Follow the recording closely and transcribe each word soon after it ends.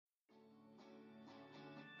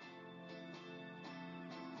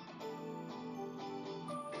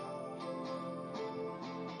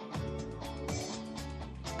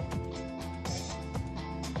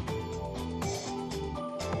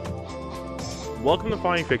Welcome to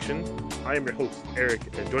Flying Fiction. I am your host, Eric,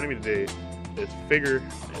 and joining me today is Figure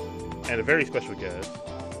and a very special guest.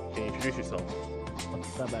 Can you introduce yourself?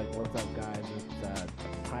 What's up, guys?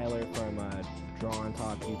 It's Tyler from Draw and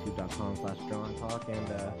Talk, youtube.com/drawandtalk, and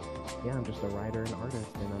yeah, I'm just a writer and artist,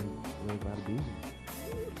 and I'm really glad to be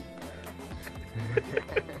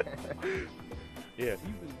here. Yeah. You've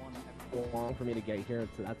been wanting long for me to get here,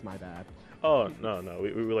 so that's my bad. Oh, no.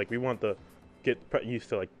 We want to get used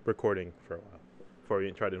to, like, recording for a while before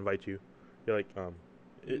we try to invite you. You're like,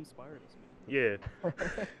 It inspired us, yeah.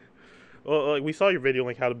 man. Well, like, we saw your video on,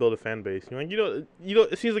 like, how to build a fan base. You're like,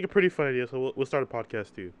 it seems like a pretty fun idea, so we'll start a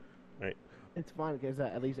podcast too, right? It's fun because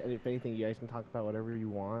at least if anything, you guys can talk about whatever you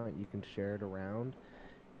want. You can share it around,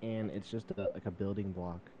 and it's just like a building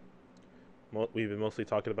block. We've been mostly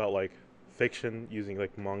talking about, like, fiction using,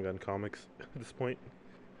 like, manga and comics at this point.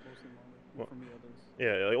 Mostly manga. Well, For me, others.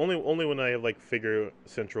 Yeah, like, only when I have, like, Figure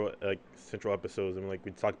central episodes, and, like,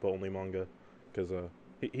 we talk about only manga, because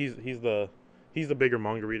he's the bigger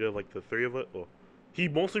manga reader of, like, the three of us. Well, he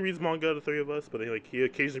mostly reads manga, the three of us, but he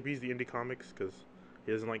occasionally reads the indie comics because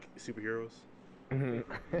he doesn't like superheroes. Indie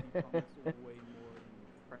comics are way more than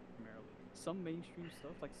primarily. Some mainstream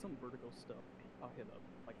stuff, like some Vertigo stuff, I'll hit up,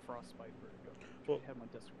 like Frostbite Vertigo, which Well- I have on my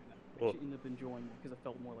desk right now. I well- actually ended up enjoying it because it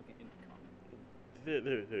felt more like an indie comic.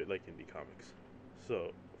 They're like indie comics.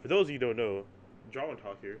 So, for those of you who don't know, Draw and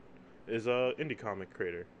Talk here is a indie comic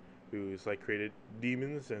creator who's, like, created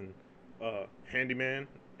Demons and Handyman,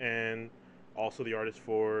 and also the artist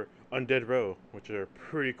for Undead Row, which are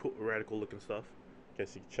pretty cool, radical looking stuff.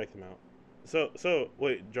 Guess you can check them out. So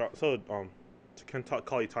wait,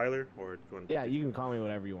 call you Tyler, or do you want? Yeah, you can call me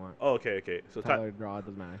whatever you want. Oh, okay. So Tyler, Draw, it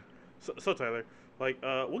doesn't matter. So Tyler, like,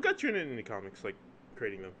 what got you into indie comics, like,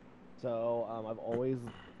 creating them? So I've always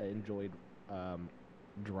enjoyed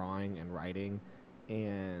drawing and writing,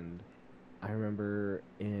 and I remember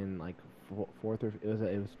in like fourth or it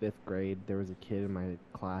was fifth grade. There was a kid in my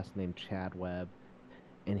class named Chad Webb,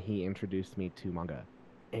 and he introduced me to manga.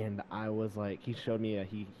 And I was like, he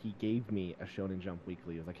gave me a Shonen Jump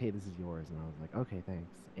weekly. He was like, "Hey, this is yours," and I was like, "Okay,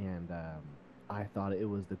 thanks." And I thought it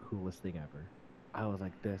was the coolest thing ever. I was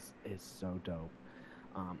like, "This is so dope."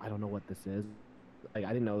 I don't know what this is. Like, I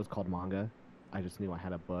didn't know it was called manga. I just knew I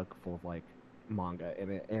had a book full of, like, manga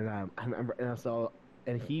in it. And I remember,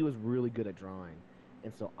 and he was really good at drawing,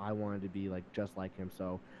 and so I wanted to be, like, just like him.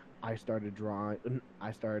 So I started drawing.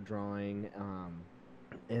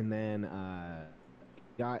 And then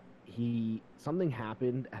something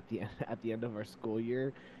happened at the end of our school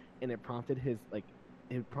year, and it prompted his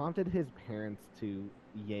parents to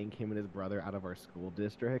yank him and his brother out of our school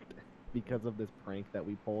district because of this prank that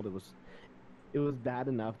we pulled. It was bad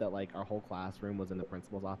enough that, like, our whole classroom was in the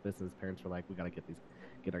principal's office, and his parents were like, "We gotta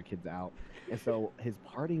get our kids out." And so his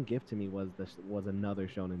parting gift to me was another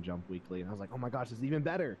Shonen Jump weekly, and I was like, "Oh my gosh, this is even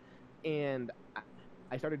better!" And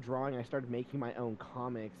I started drawing. I started making my own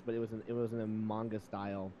comics, but it was in a manga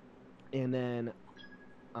style. And then,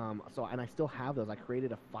 and I still have those. I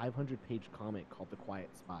created a 500-page comic called The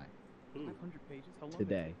Quiet Spy. 500 pages? How long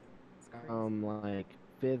Today. Is it? That's crazy. Like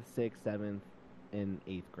 5th, 6th, 7th, and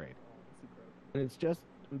 8th grade. That's incredible. And it's just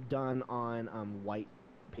done on white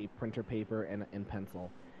printer paper and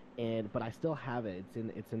pencil, but I still have it.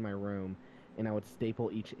 It's in my room, and I would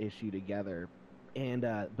staple each issue together, and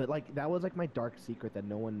but, like, that was, like, my dark secret that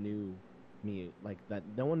no one knew me, like, that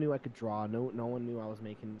no one knew I could draw. No one knew I was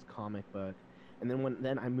making this comic book. And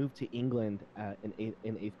then I moved to England in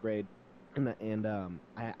 8th grade, and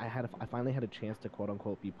I finally had a chance to quote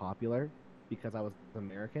unquote be popular because I was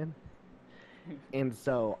American, and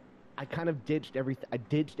so I kind of ditched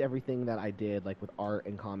everything that I did, like, with art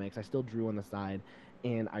and comics. I still drew on the side,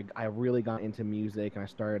 and I really got into music, and I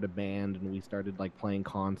started a band, and we started, like, playing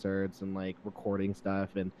concerts and, like, recording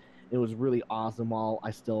stuff, and it was really awesome while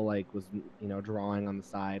I still, like, was, drawing on the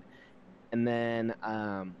side. And then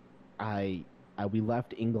we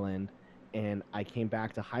left England, and I came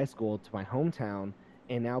back to high school, to my hometown,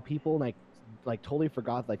 and now people, like totally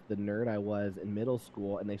forgot, like, the nerd I was in middle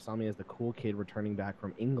school, and they saw me as the cool kid returning back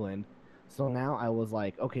from England. So now I was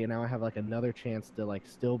like, okay, now I have, like, another chance to, like,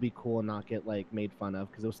 still be cool and not get, like, made fun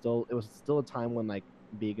of, because it was still a time when, like,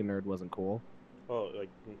 being a nerd wasn't cool. Oh, like,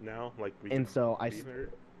 now, like, we And can so be nerd?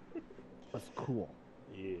 was cool.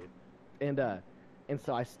 Yeah. And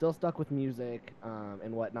so I still stuck with music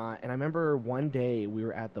and whatnot. And I remember one day we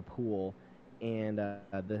were at the pool, and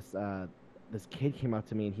this kid came up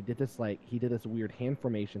to me, and he did this weird hand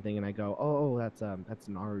formation thing, and I go, "Oh, that's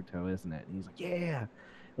Naruto, isn't it?" And he's like, "Yeah,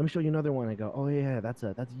 let me show you another one." I go, "Oh yeah, that's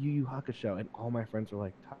Yu Yu Hakusho." And all my friends were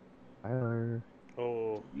like, "Tyler,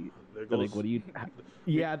 Oh, there They're goes. like, what do you?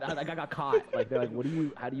 Yeah, I got caught. Like they're like, what do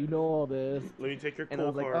you? How do you know all this? Let me take your And I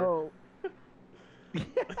coal was like, car. oh, yeah,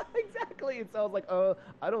 exactly. And so I was like,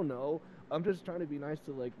 I don't know. I'm just trying to be nice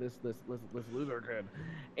to like this loser kid.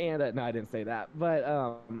 And no, I didn't say that. But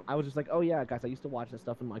I was just like, oh yeah, guys, I used to watch this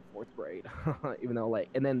stuff in like fourth grade, even though like,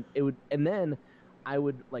 and then I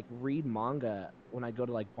would like read manga when I go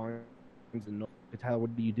to like Barnes and Noble. Tyler, what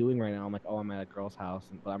are you doing right now? I'm like, oh, I'm at a girl's house,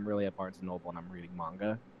 but I'm really at Barnes and Noble and I'm reading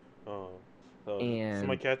manga. Oh, oh, somebody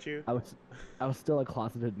And catch you? I was still a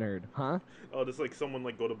closeted nerd, huh? Oh, just like someone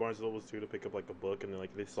like go to Barnes and Nobles too to pick up like a book, and then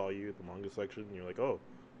like they saw you at the manga section, and you're like, oh,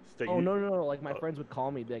 stay Oh you. no! Like my friends would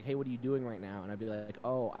call me, be like, "Hey, what are you doing right now?" And I'd be like,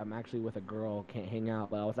 "Oh, I'm actually with a girl, can't hang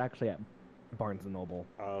out." But I was actually at Barnes and Noble.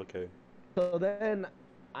 Okay. So then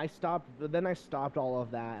I stopped. Then I stopped all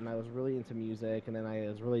of that, and I was really into music. And then I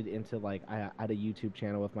was really into like I had a YouTube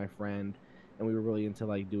channel with my friend, and we were really into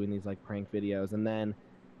like doing these like prank videos. And then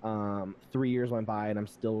 3 years went by, and I'm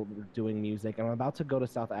still doing music. And I'm about to go to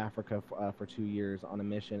South Africa for 2 years on a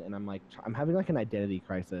mission, and I'm like I'm having like an identity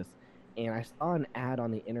crisis. And I saw an ad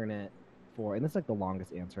on the internet for, and this is like the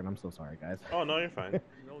longest answer, and I'm so sorry, guys. Oh no, you're fine.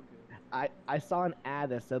 You're all good. I saw an ad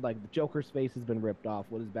that said like the Joker's face has been ripped off.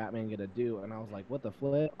 What is Batman gonna do? And I was like, what the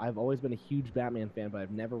flip? I've always been a huge Batman fan, but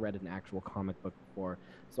I've never read an actual comic book before.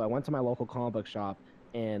 So I went to my local comic book shop,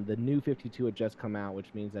 and the new 52 had just come out,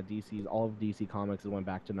 which means that all of DC Comics went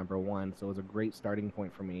back to #1. So it was a great starting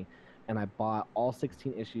point for me. And I bought all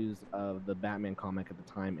 16 issues of the Batman comic at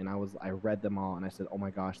the time, and I read them all, and I said, oh my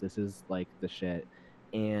gosh, this is like the shit.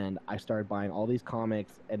 And I started buying all these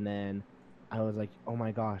comics, and then I was like, oh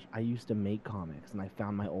my gosh, I used to make comics, and I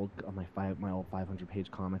found my old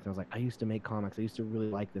 500-page comics. And I was like, I used to make comics. I used to really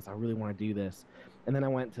like this. I really want to do this. And then I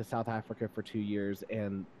went to South Africa for 2 years,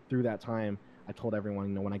 and through that time, I told everyone,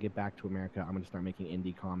 you know, when I get back to America, I'm gonna start making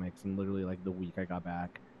indie comics. And literally, like the week I got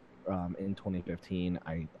back, in 2015,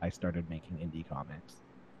 I started making indie comics.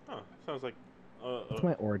 Huh? Sounds like. That's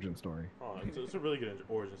my origin story. Oh, it's a really good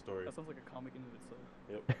origin story. That sounds like a comic in of itself.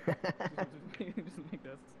 Yep. Just make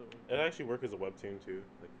that story. It actually works as a webtoon too.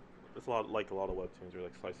 Like it's a lot of webtoons or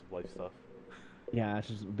like slice of life stuff. Yeah, it's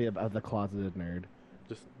just be about the closeted nerd.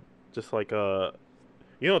 Just like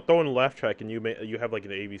you know, throw in a laugh track and you have like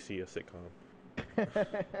an ABC, a sitcom.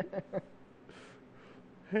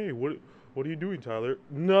 Hey, what are you doing, Tyler?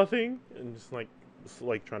 Nothing. And just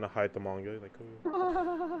like trying to hide the manga, like.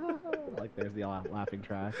 Oh. Like there's the laughing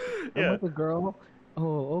track. Yeah. I'm with a girl.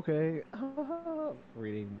 Oh, okay.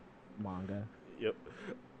 Reading manga. Yep.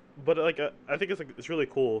 But like I think it's really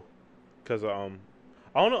cool, cause I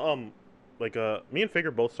wanna like me and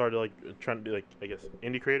Figure both started like trying to be like I guess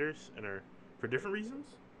indie creators and are for different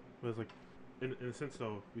reasons. But it's like in a sense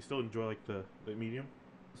though we still enjoy like the medium.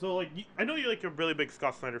 So like I know you're like a really big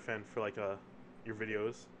Scott Snyder fan for like your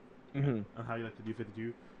videos. Mm-hmm. On how you like to do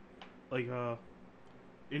 52. Like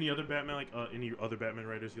any other Batman any other Batman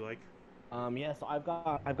writers you like? Yeah, so I've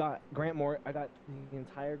got I got the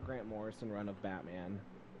entire Grant Morrison run of Batman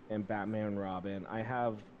and Batman and Robin. I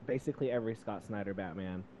have basically every Scott Snyder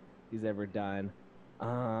Batman he's ever done.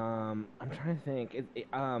 I'm trying to think.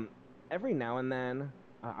 Every now and then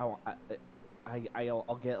I'll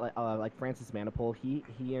get like Francis Manapul.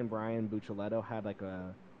 He and Brian Buccellato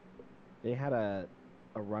had a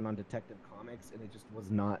run on Detective Comics, and it just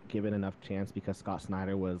was not given enough chance because Scott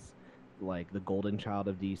Snyder was like the golden child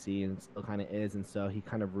of DC and still kind of is, and so he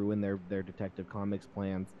kind of ruined their Detective Comics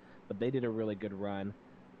plans. But they did a really good run,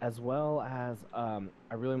 as well as I'm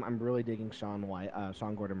really digging Sean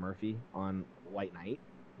Gordon Murphy on White Knight.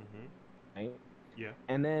 Mm-hmm. Right? Yeah.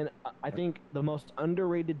 And then I think the most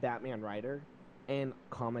underrated Batman writer and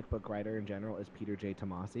comic book writer in general is Peter J.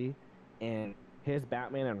 Tomasi, and his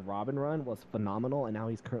Batman and Robin run was phenomenal, and now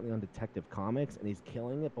he's currently on Detective Comics, and he's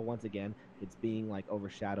killing it. But once again, it's being like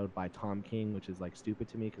overshadowed by Tom King, which is like stupid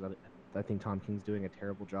to me because I think Tom King's doing a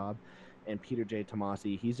terrible job. And Peter J.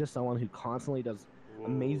 Tomasi, he's just someone who constantly does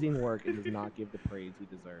amazing work and does not give the praise he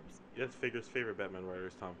deserves. That's Figure's favorite Batman writer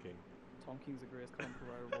is Tom King. Tom King's the greatest comic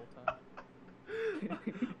writer of all time.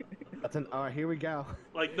 That's an here we go.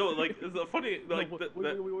 Like no, like it's a funny like no, wait,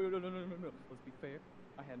 no. Let's be fair.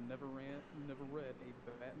 I had never read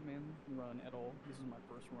a Batman run at all. This is my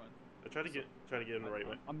first run. I try to get in the right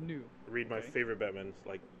way. I'm new. Read my favorite Batman's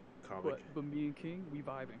like comic. But me and King, we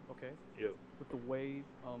vibing, okay? Yep. With the way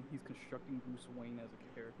he's constructing Bruce Wayne as a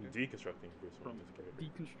character. Deconstructing Bruce Wayne as a character.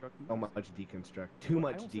 Deconstructing. So much deconstruct. Too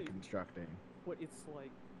much deconstructing. But it's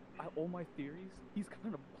like all my theories, he's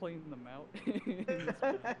kind of playing them out in this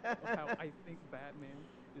book of how I think Batman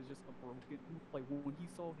is just a broken. Like when he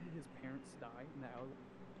saw his parents die now,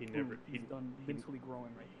 He boom, never he's done mentally growing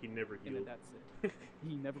right he never and then healed. that's it.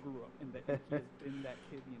 He never grew up, and that he has been that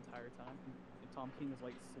kid the entire time. And Tom King is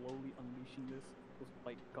like slowly unleashing this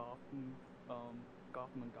like Gotham and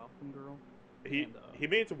Gotham Girl. He And, he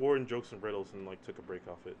made it to War and Jokes and Riddles and like took a break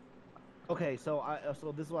off it. Okay, so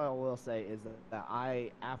this is what I will say is that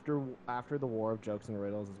after the War of Jokes and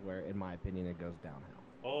Riddles is where, in my opinion, it goes downhill.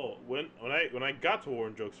 Oh, when I got to War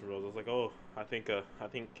and Jokes and Riddles, I was like, oh, I think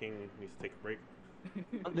King needs to take a break.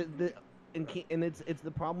 It's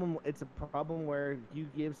the problem. It's a problem where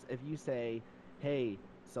if you say, hey,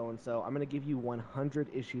 so and so, I'm gonna give you 100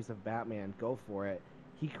 issues of Batman. Go for it.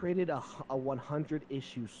 He created a 100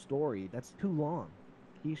 issue story. That's too long.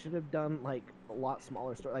 He should have done like a lot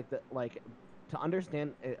smaller story. To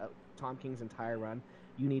understand Tom King's entire run,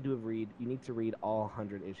 you need to read all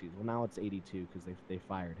 100 issues. Well, now it's 82 because they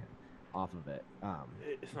fired him off of it.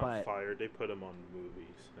 It's not fired. They put him on movies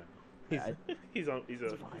now. He's a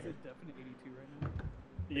definite 82 right now.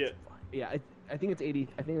 Yeah. Yeah, I think it's 80.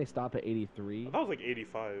 I think they stop at 83. That was like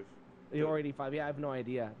 85. Or 85. Yeah, I have no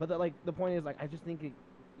idea. But the point is, like, I just think you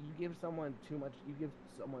give someone too much. You give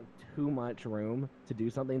someone too much room to do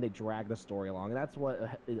something. They drag the story along, and that's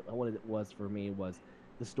what it was for me. Was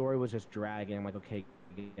the story was just dragging. I'm like, okay,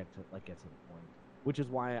 get to the point. Which is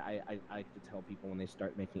why I like to tell people when they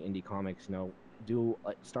start making indie comics, do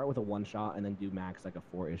start with a one shot and then do max like a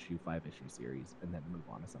 4-issue, 5-issue series, and then move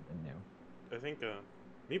on to something new. I think,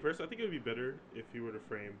 me personally, I think it would be better if you were to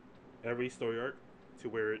frame every story arc to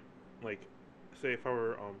where it, like, say if I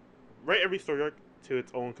were write every story arc to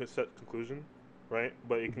its own set conclusion, right?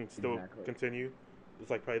 But it can still continue.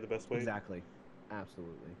 It's like probably the best way. Exactly.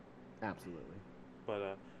 Absolutely.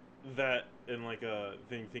 But that and like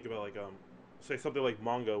then you think about like say something like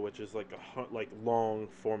manga, which is like like long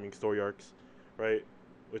forming story arcs, right?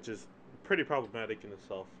 Which is pretty problematic in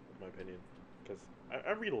itself, in my opinion, because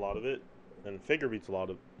I read a lot of it, and Figure reads a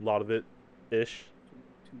lot of it, ish.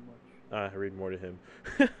 Too much. I read more to him,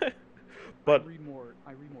 but I read more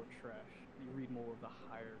trash. You read more of the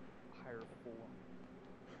higher form,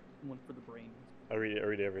 one for the brain. I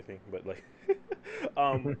read everything, but like,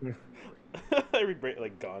 I read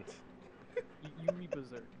like Gaunt. You read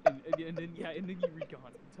Berserk, and then you read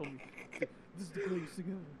Gaunt and tell me this is the greatest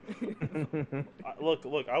thing ever.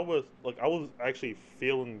 Look, I was actually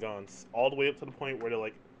feeling Gaunt all the way up to the point where they're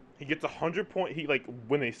like, he gets 100 point. He like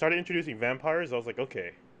when they started introducing vampires, I was like,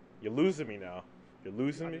 okay, you're losing me now. You're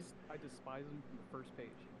losing me. I despise him from the first page.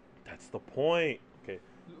 That's the point. Okay.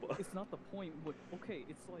 It's not the point. Okay,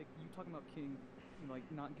 it's like you talking about King, like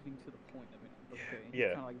not getting to the point of it. Okay.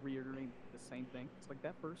 Yeah. Kind of like reiterating the same thing. It's like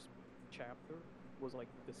that first chapter was like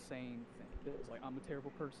the same thing. It was like, I'm a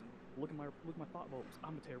terrible person. Look at my thought bubbles.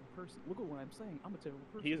 I'm a terrible person. Look at what I'm saying. I'm a terrible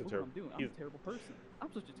person. Look what I'm doing. I'm a terrible person.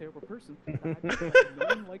 I'm such a terrible person. No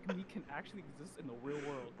one like me can actually exist in the real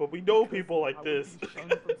world. But we know people like this.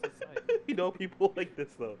 We know people like this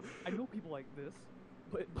though. I know people like this,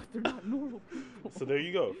 but they're not normal people. So there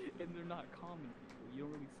you go. And they're not common people. You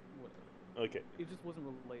don't really see whatever. Okay. It just wasn't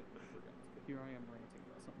relatable for guys. But here I am ranting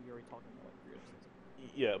about something we already talked about like 3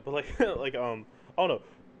 episodes. Yeah, but like I don't know.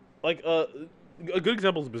 Like a good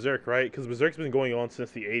example is Berserk, right? Because Berserk's been going on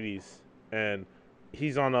since the 80s, and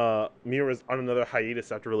he's on Miura's on another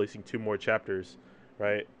hiatus after releasing 2 more chapters,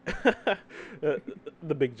 right?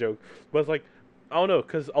 The big joke, but it's like I don't know,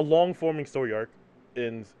 because a long forming story arc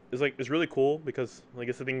is really cool because like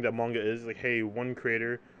it's the thing that manga is like, hey, one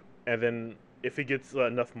creator, and then if he gets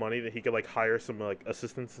enough money, that he could like hire some like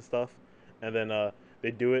assistants and stuff, and then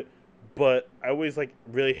they do it. But I always like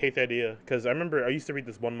really hate the idea because I remember I used to read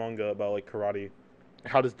this one manga about like karate,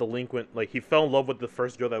 how this delinquent like he fell in love with the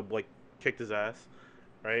first girl that like kicked his ass,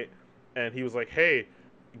 right? And he was like, hey,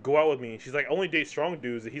 go out with me. She's like, only date strong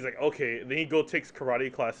dudes. And he's like, okay. And then he takes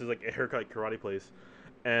karate classes like a haircut karate place,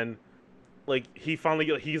 and like he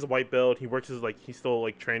finally he's a white belt. He works as like he's still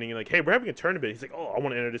like training and like, hey, we're having a tournament. He's like, oh, I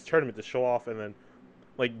want to enter this tournament to show off. And then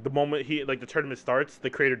like the moment the tournament starts, the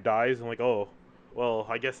creator dies and like, oh. Well,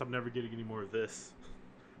 I guess I'm never getting any more of this,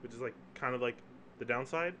 which is like kind of like the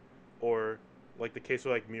downside, or like the case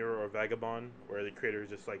with like Mirror or Vagabond, where the creator is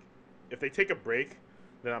just like, if they take a break,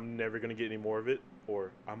 then I'm never gonna get any more of it,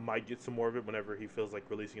 or I might get some more of it whenever he feels like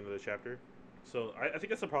releasing another chapter. So I think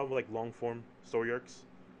that's the problem with like long form story arcs.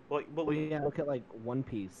 But yeah, look at like One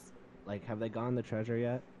Piece. Like, have they gone the treasure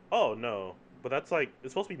yet? Oh no, but that's like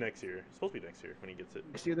it's supposed to be next year. It's supposed to be next year when he gets it.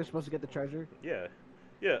 Next year they're supposed to get the treasure. Yeah.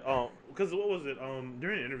 Yeah, because what was it?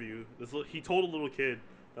 During an interview, he told a little kid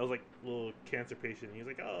that was like a little cancer patient. He's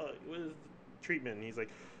like, "Oh, what is the treatment?" And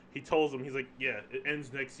he tells him, he's like, "Yeah, it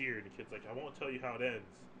ends next year." And the kid's like, "I won't tell you how it ends,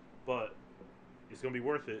 but it's gonna be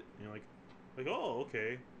worth it." And you're like, "Oh,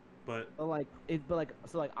 okay." I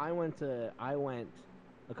went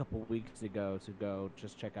a couple weeks ago to go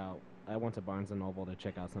just check out. I went to Barnes and Noble to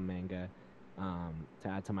check out some manga, to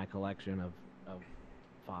add to my collection of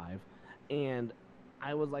five, and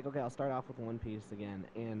I was like, okay, I'll start off with One Piece again,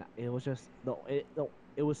 and it was just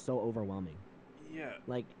it was so overwhelming. Yeah.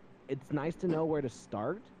 Like, it's nice to know where to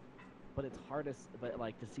start, but it's hard but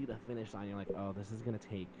like to see the finish line. You're like, oh, this is gonna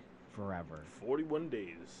take forever. 41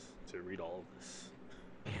 days to read all of this.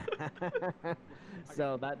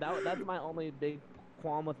 So that's my only big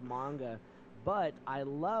qualm with manga. But I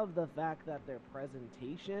love the fact that their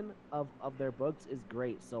presentation of their books is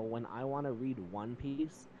great. So when I want to read One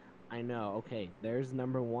Piece, I know, okay, there's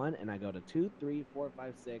number one, and I go to 2, 3, 4,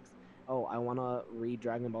 5, 6. Oh, I want to read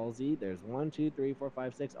Dragon Ball Z. There's 1, 2, 3, 4,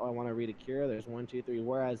 5, 6. Oh, I want to read Akira. There's 1, 2, 3.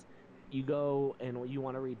 Whereas you go and you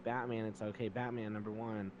want to read Batman, it's okay, Batman number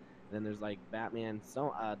one. Then there's like Batman,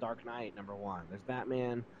 Dark Knight number one. There's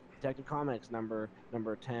Batman Detective Comics number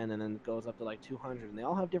 10, and then it goes up to like 200, and they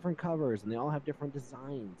all have different covers and they all have different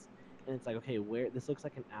designs. And it's like, okay, where this looks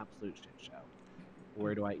like an absolute shit show.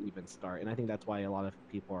 Where do I even start? And I think that's why a lot of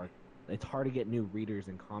people are. It's hard to get new readers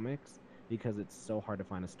in comics because it's so hard to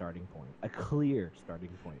find a starting point, a clear starting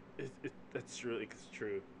point. It's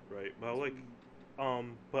true, right? But like,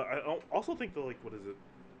 but I also think that, like, what is it?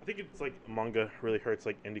 I think it's like manga really hurts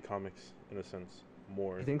like indie comics in a sense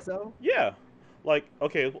more. You think so? Yeah. Like,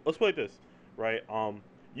 okay, let's play this, right?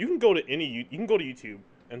 You can go to YouTube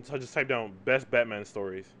and just type down best Batman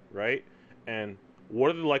stories, right? And what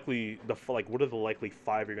are the likely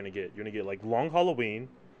five you're gonna get? You're gonna get like Long Halloween,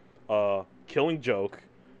 Killing Joke.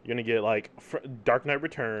 You're gonna get like Dark Knight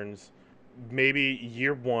Returns, maybe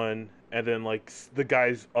Year One, and then like the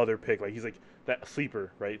guy's other pick. Like he's like that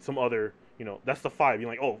sleeper, right? Some other, that's the five. You're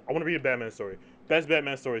like, oh, I want to read a Batman story. Best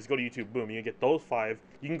Batman stories. Go to YouTube. Boom. You can get those five.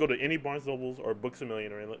 You can go to any Barnes Nobles or Books a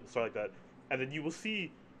Million or stuff like that, and then you will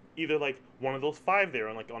see either like one of those five there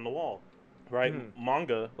on the wall, right?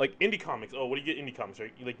 Manga, like indie comics. Oh, what do you get indie comics,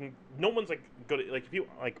 right? Like no one's like go to like if you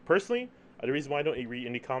like personally. The reason why I don't read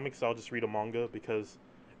indie comics, I'll just read a manga because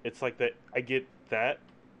it's like that. I get that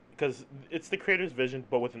because it's the creator's vision,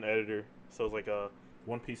 but with an editor. So it's like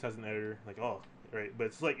One Piece has an editor, like right, but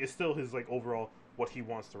it's still his like overall what he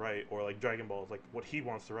wants to write, or like Dragon Ball is like what he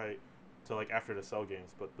wants to write to like after the Cell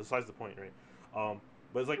games. But besides the point, right?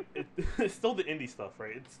 But it's like it's still the indie stuff,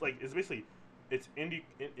 right? It's basically it's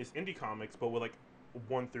indie comics, but with like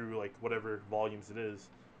 1 through like whatever volumes it is,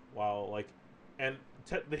 while like and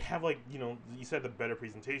they have like you said the better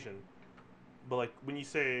presentation, but like when you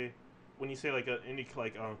say like an indie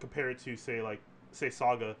like compare it to say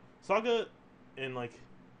Saga and like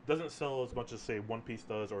doesn't sell as much as say One Piece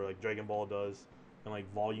does or like Dragon Ball does and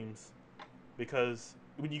like volumes, because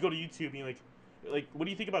when you go to YouTube you like what do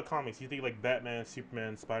you think about comics? You think like Batman,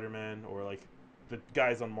 Superman, Spider-Man, or like the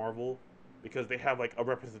guys on Marvel, because they have like a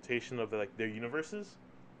representation of like their universes,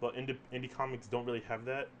 but indie comics don't really have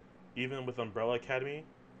that. Even with Umbrella Academy,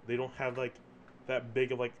 they don't have like that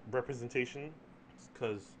big of like representation,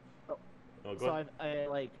 because.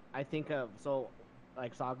 I think of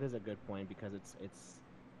Saga is a good point because it's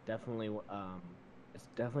definitely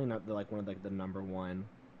not one of like the number one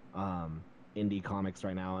indie comics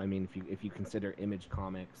right now. I mean, if you consider Image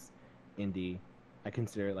Comics indie, I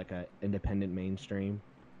consider it like a independent mainstream.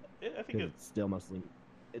 I think it's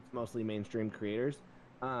mostly mainstream creators,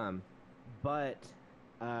 but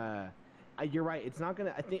you're right. It's not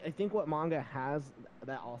gonna. I think what manga has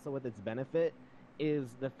that also with its benefit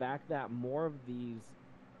is the fact that more of these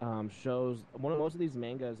shows, most of these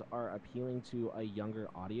mangas are appealing to a younger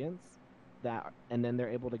audience, and then they're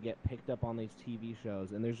able to get picked up on these TV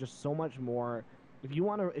shows. And there's just so much more. If you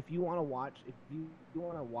want to watch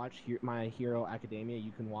My Hero Academia,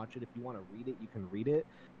 you can watch it. If you want to read it, you can read it.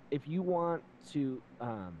 If you want to,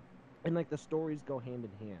 and like the stories go hand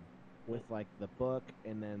in hand with like the book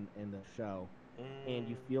and the show, and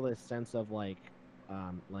you feel this sense of like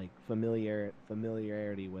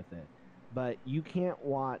familiarity with it. But you can't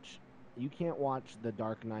watch The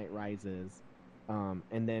Dark Knight Rises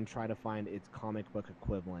and then try to find its comic book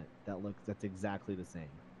equivalent that's exactly the same.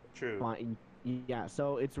 True. Yeah,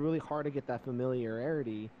 so it's really hard to get that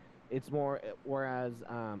familiarity. It's more, whereas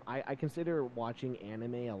I consider watching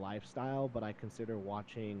anime a lifestyle, but I consider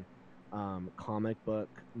watching comic book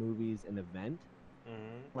movies an event.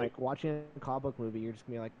 Like watching a comic book movie, you're just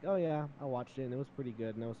gonna be like, oh yeah, I watched it and it was pretty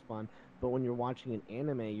good and it was fun. But when you're watching an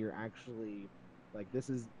anime, you're actually like, this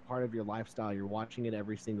is part of your lifestyle. You're watching it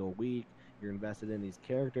every single week. You're invested in these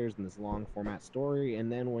characters and this long format story.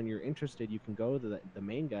 And then when you're interested, you can go to the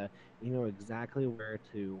manga. You know exactly where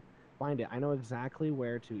to find it. I know exactly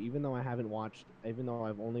where to, even though I've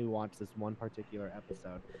only watched this one particular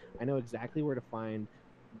episode, I know exactly where to find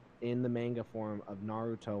in the manga form of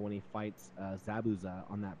Naruto when he fights Zabuza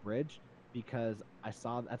on that bridge, because that's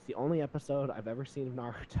the only episode I've ever seen of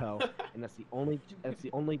Naruto, and that's the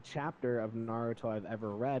only chapter of Naruto I've ever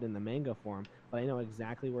read in the manga form. But I know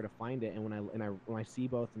exactly where to find it, and when I see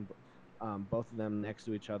both of them next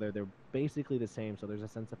to each other, they're basically the same. So there's a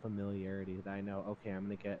sense of familiarity that I know. Okay, I'm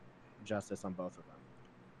gonna get justice on both of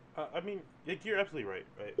them. I mean, you're absolutely right,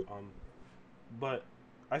 right? But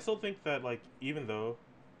I still think that like even though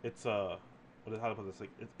it's how to put this, like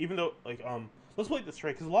even though like let's play this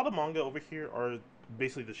straight, because a lot of manga over here are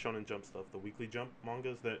basically the Shonen Jump stuff, the Weekly Jump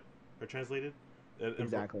mangas that are translated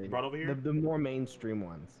Exactly. brought over here. The more mainstream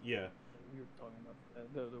ones. Yeah. We were talking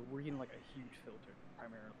about we're getting like a huge filter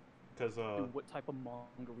primarily. Because what type of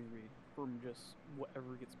manga we read from just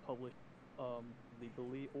whatever gets published,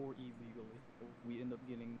 legally or illegally. We end up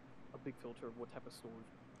getting a big filter of what type of stories.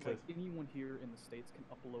 Like anyone here in the States can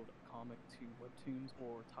upload a comic to webtoons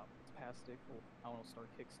or Tapastic or I don't know, start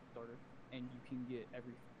Kickstarter, and you can get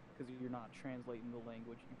everything because you're not translating the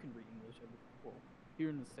language. You can read English. Well, here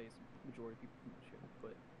in the States, majority of people can share,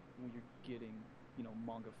 but when you're getting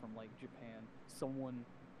manga from like Japan, someone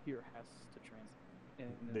here has to translate, and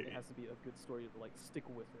it has to be a good story to like stick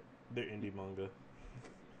with it. They're indie manga.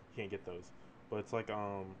 You can't get those, but it's like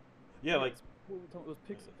yeah, like it was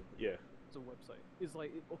Pixar. Yeah. It's a website. It's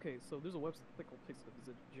like okay, so there's a website called Pixar. It's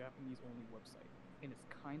a Japanese-only website, and it's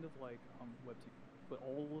kind of like webtoon, but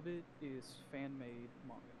all of it is fan-made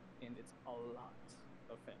manga, and it's a lot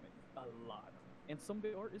of fan-made, a lot. And some of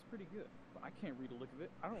the art is pretty good, but I can't read a lick of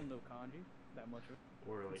it. I don't know kanji that much of it.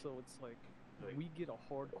 Or like, so it's like we get a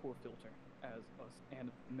hardcore filter as us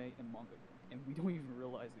anime and manga, and we don't even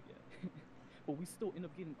realize it yet. But we still end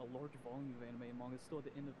up getting a large volume of anime and manga still at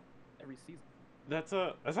the end of every season. That's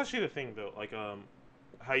actually the thing though. Like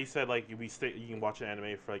how you said like you can watch an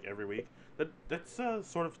anime for like every week. That's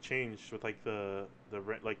sort of changed with like the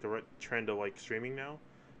trend of like streaming now,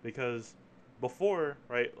 because before,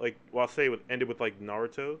 right, like well I'll say it ended with like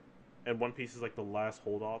Naruto, and One Piece is like the last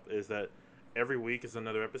hold off, is that every week is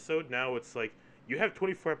another episode. Now it's like you have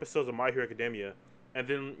 24 episodes of My Hero Academia, and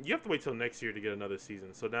then you have to wait till next year to get another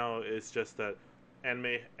season. So now it's just that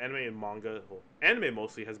anime and manga, well, anime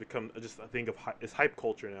mostly has become just a thing of it's hype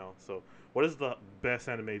culture now. So what is the best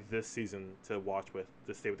anime this season to watch with,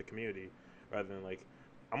 to stay with the community, rather than like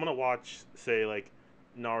I'm gonna watch say like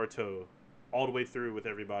Naruto all the way through with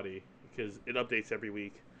everybody because it updates every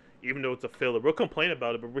week, even though it's a filler. We'll complain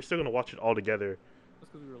about it, but we're still gonna watch it all together.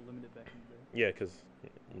 That's because we were limited back in the day. Yeah, because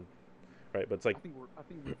right, but it's like I think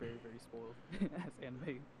we're very very spoiled as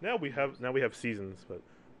anime. Now we have seasons, but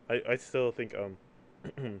I still think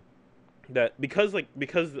that because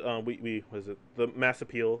we was it the mass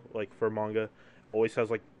appeal like for manga always has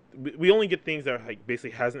like we only get things that are, like basically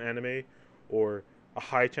has an anime or a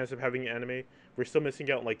high chance of having an anime. We're still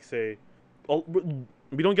missing out like say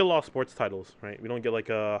we don't get a lot of sports titles, right? We don't get like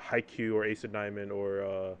a Haikyuu or Ace of Diamond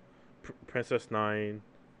or Princess Nine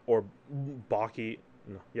or Baki.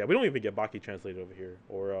 No, yeah, we don't even get Baki translated over here.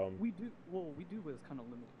 Or we do, but it's kind of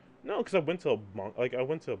limited. No, because I went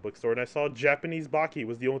to a bookstore and I saw Japanese Baki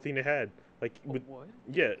was the only thing they had. Like with, what?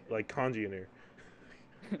 Yeah, like kanji in there.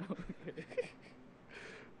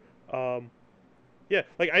 Yeah,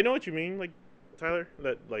 like I know what you mean, like Tyler.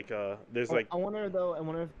 That like there's like. I wonder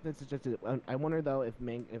if this is just. I wonder though if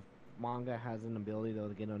manga has an ability though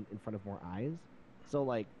to get in front of more eyes. So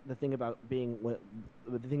like the thing about getting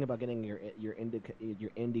your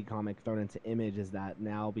indie comic thrown into Image is that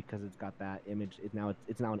now because it's got that image, it's now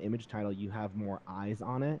an Image title. You have more eyes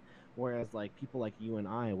on it. Whereas like people like you and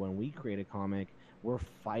I, when we create a comic, we're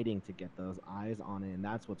fighting to get those eyes on it, and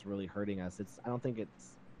that's what's really hurting us. I don't think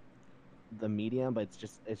it's the medium, but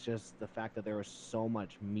it's just the fact that there is so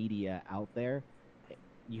much media out there.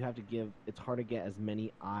 It's hard to get as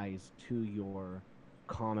many eyes to your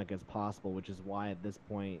comic as possible, which is why at this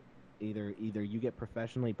point either you get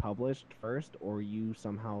professionally published first or you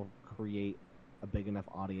somehow create a big enough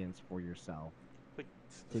audience for yourself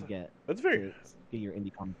to get your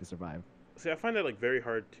indie comic to survive. See, I find that like very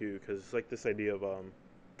hard too, because it's like this idea of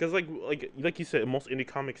because like you said, most indie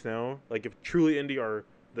comics now, like if truly indie, are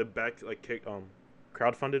the back like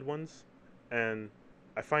crowdfunded ones, and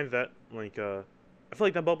I find that like I feel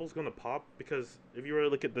like that bubble's gonna pop, because if you were to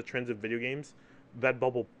look at the trends of video games, that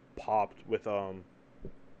bubble popped with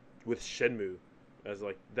Shenmue, as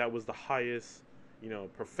like that was the highest,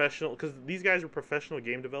 professional, because these guys were professional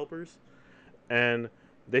game developers, and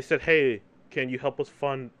they said, hey, can you help us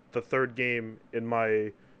fund the third game in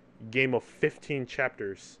my game of 15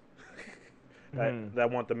 chapters? that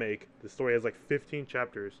want to make. The story has like 15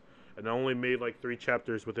 chapters, and I only made like 3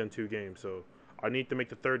 chapters within 2 games. So I need to make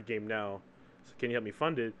the 3rd game now. So can you help me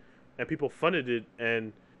fund it? And people funded it,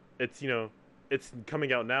 and it's it's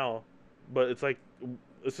coming out now, but it's like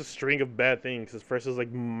it's a string of bad things. Cause first it was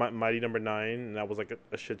like Mighty Number 9, and that was like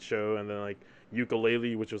a shit show, and then like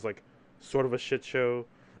Ukulele, which was like sort of a shit show,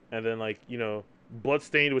 and then like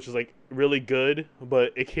Bloodstained, which is like really good,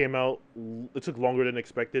 but it came out. It took longer than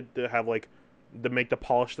expected to have like to make the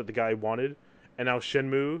polish that the guy wanted, and now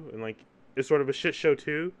Shenmue, and like it's sort of a shit show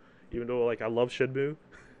too, even though like I love Shenmue,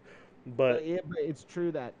 but but it's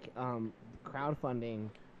true that crowdfunding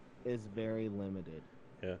is very limited.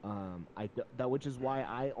 Yeah. Which is why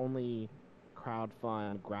I only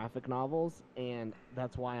crowdfund graphic novels, and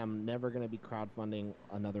that's why I'm never going to be crowdfunding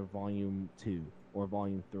another volume 2 or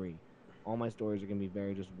volume 3. All my stories are going to be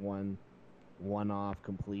very just one-off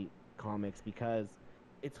complete comics, because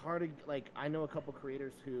it's hard to, like, I know a couple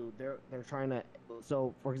creators who they're trying to,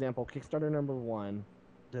 so for example, Kickstarter number 1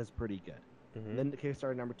 does pretty good. Mm-hmm. Then the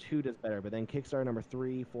Kickstarter number 2 does better, but then Kickstarter number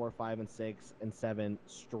 3, 4, 5, and 6 and 7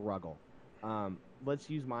 struggle.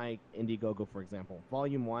 Let's use my Indiegogo for example.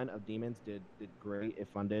 Volume 1 of Demons did great. It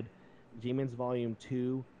funded. Demons Volume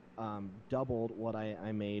 2 doubled what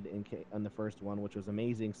I made in the first one, which was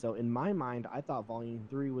amazing. So in my mind, I thought Volume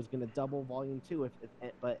 3 was going to double Volume 2,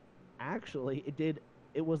 but actually it did.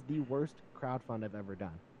 It was the worst crowdfund I've ever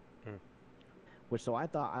done. So I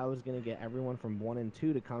thought I was going to get everyone from 1 and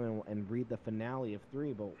 2 to come and read the finale of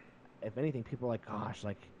 3, but if anything, people are like, gosh,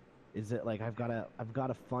 like, is it like I've got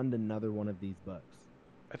to fund another one of these books?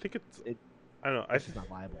 I think I don't know. It's just not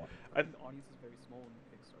viable. The audience is very small in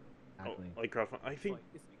Kickstarter. Exactly. Like crowdfunding, I think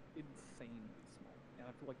it's insanely small, and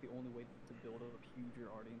I feel like the only way to build up huger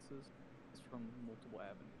audiences is from multiple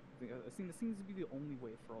avenues. It seems to be the only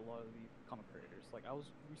way for a lot of the comic creators. Like I was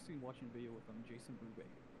recently watching a video with Jason Brubaker,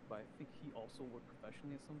 but I think he also worked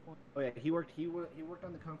professionally at some point. Oh yeah, he worked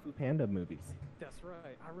on the Kung Fu Panda movies. That's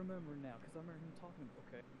right. I remember now because I remember him talking.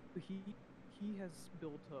 Okay, but he has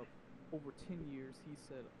built up over 10 years. He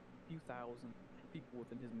said a few thousand people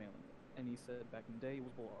within his mailing list, and he said back in the day it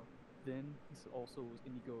was Blog. Then he said also it was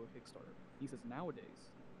Indiegogo, Kickstarter. He says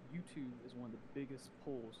nowadays YouTube is one of the biggest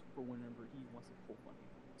pulls for whenever he wants to pull funding.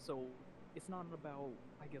 So it's not about,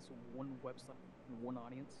 I guess, one website and one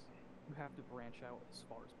audience. You have to branch out as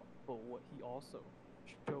far as possible. But what he also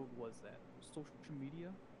showed was that social media,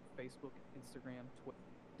 Facebook, Instagram, Twitter,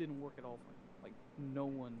 didn't work at all for him. Like no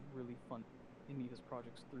one really funded any of his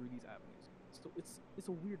projects through these avenues. So it's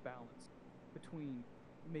a weird balance between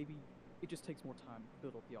maybe it just takes more time to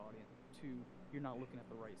build up the audience to you're not looking at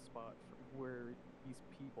the right spot for where these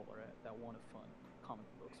people are at that want to fund comic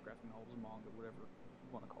books, graphic novels, manga, whatever you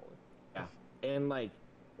want to call it. Yeah, and like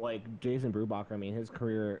Jason Brubaker, I mean, his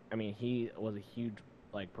career, I mean, he was a huge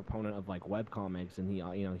like proponent of like webcomics, and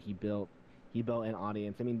he built an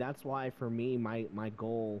audience. I mean, that's why for me, my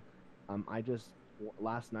goal,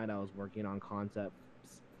 last night I was working on concepts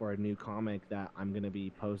for a new comic that I'm gonna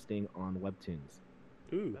be posting on webtoons.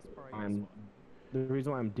 Ooh. That's probably The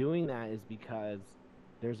reason why I'm doing that is because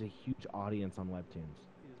there's a huge audience on webtoons.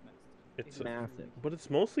 It's massive, but it's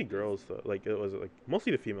mostly girls though. Like it was like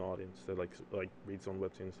mostly the female audience that like reads on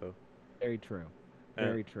webtoons. So very true,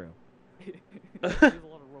 very true. There's a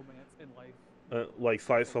lot of romance in life. Like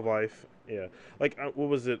slice of life, yeah. Like what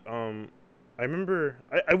was it? I remember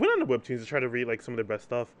I went on the webtoons to try to read like some of their best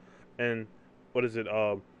stuff, and what is it?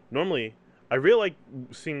 Normally I really like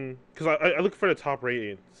seeing because I look for the top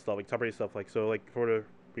rated stuff, like top rated stuff, like so like for to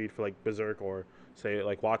read for like Berserk or say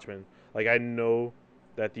like Watchmen. Like I know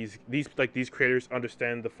that these creators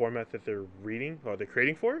understand the format that they're reading or they're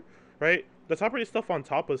creating for, right? The top rated stuff on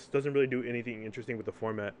Tapas doesn't really do anything interesting with the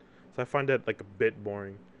format, so I find that like a bit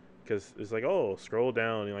boring, because it's like, oh, scroll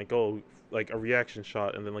down and like, oh, like a reaction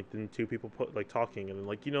shot, and then 2 people like talking, and then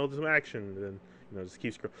like there's some action, and then just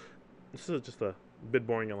keep scroll. This is just a bit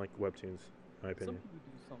boring on like webtoons, in my opinion. Some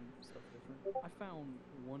people do some stuff different. I found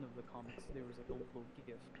one of the comics, there was like a little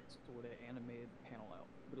gift sort of animated panel out,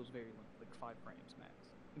 but it was very like 5 frames max.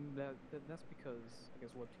 And that's because I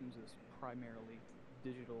guess webtoons is primarily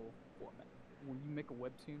digital format. When you make a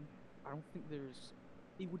webtoon, I don't think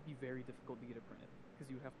it would be very difficult to get it printed, because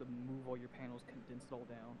you have to move all your panels, condense it all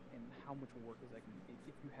down, and how much work is that going to be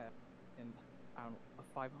if you have I don't know, a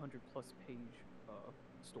 500 plus page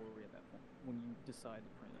story at that point when you decide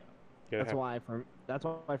to print it out. Yeah. That's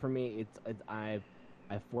why for me I've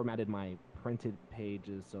formatted my printed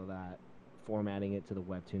pages so that formatting it to the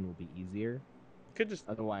webtoon will be easier. Could just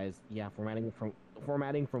otherwise, yeah, formatting from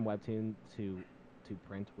webtoon to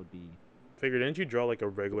print would be. Didn't you draw like a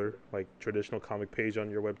regular like traditional comic page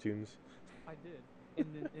on your webtoons? I did. And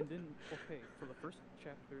then okay, for the first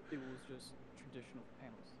chapter it was just traditional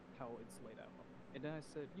panels, how it's laid out. And then I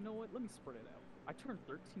said, you know what? Let me spread it out. I turned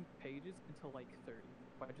 13 pages into like 30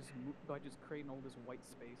 by just creating all this white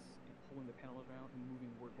space and pulling the panels around and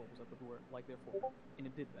moving word bubbles everywhere like therefore, and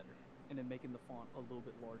it did better. And then making the font a little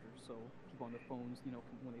bit larger so people on their phones, you know,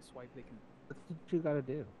 when they swipe, they can. That's what you gotta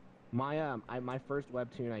do. My first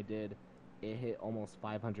webtoon I did, it hit almost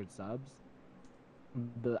 500 subs.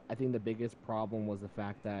 I think the biggest problem was the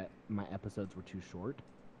fact that my episodes were too short,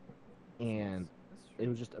 and it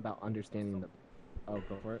was just about understanding the. Oh,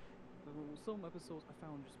 go for it. Some episodes I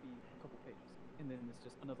found just be a couple pages, and then it's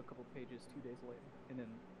just another couple pages 2 days later, and then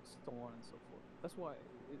so on and so forth. That's why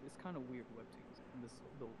it's kind of weird webtoons and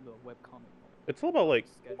the web comic. It's all about like.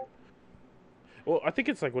 Schedule. Well, I think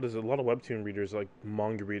it's like, what is it? A lot of webtoon readers, like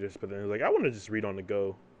manga readers, but then they're like, I want to just read on the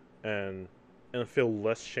go, and feel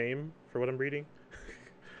less shame for what I'm reading,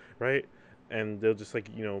 right? And they'll just like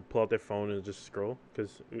pull out their phone and just scroll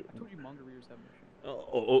because. I told you manga readers have no shame.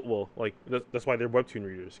 Well, like that's why they're webtoon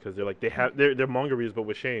readers because they're manga readers but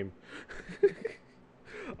with shame.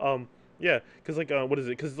 Yeah, because like what is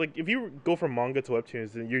it? Because like if you go from manga to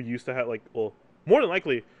webtoons, then you're used to more than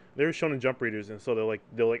likely they're Shonen Jump readers, and so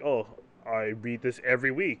they're like, oh, I read this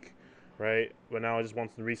every week, right? But now I just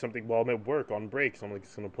want to read something while I'm at work on break, so I'm like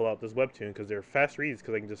just gonna pull out this webtoon because they're fast reads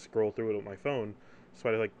because I can just scroll through it with my phone. So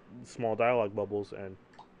I like small dialogue bubbles and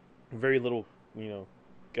very little,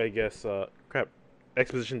 I guess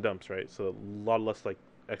exposition dumps, right? So a lot less like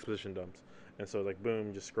exposition dumps, and so like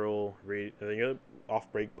boom, just scroll, read, and then you off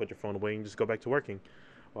break, put your phone away, and just go back to working.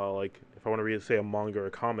 While like if I want to read, say, a manga or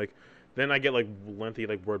a comic, then I get like lengthy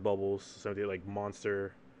like word bubbles, something like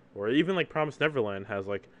Monster, or even like Promised Neverland has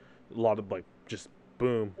like a lot of like just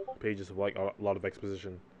boom pages of like a lot of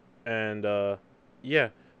exposition, and yeah,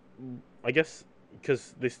 I guess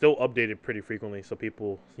because they still update it pretty frequently, so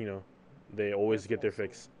people they always get their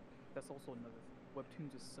fix. That's also another thing.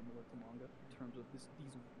 Webtoons is similar to manga in terms of these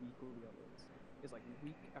weekly uploads. It's like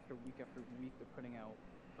week after week after week they're putting out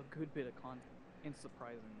a good bit of content, and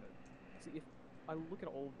surprising that. See, if I look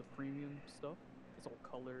at all of the premium stuff, it's all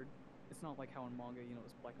colored. It's not like how in manga,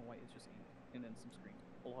 it's black and white. It's just ink and then some screen.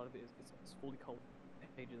 A lot of it is it's fully colored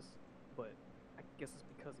pages, but I guess it's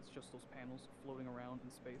because it's just those panels floating around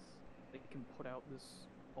in space. They can put out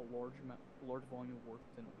a large volume of work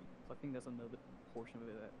within a week. So I think that's another portion of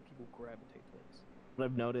it that people gravitate towards. What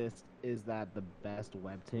I've noticed is that the best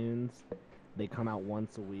webtoons, they come out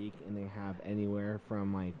once a week and they have anywhere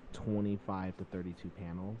from like 25 to 32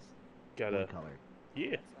 panels. Colored.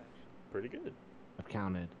 Yeah, pretty good. I've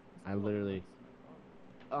counted. I literally.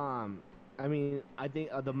 I mean, I think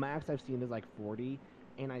the max I've seen is like 40,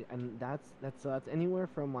 and that's anywhere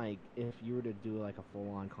from like if you were to do like a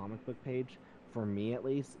full-on comic book page, for me at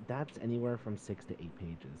least, that's anywhere from 6 to 8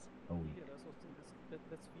 pages a week. Yeah,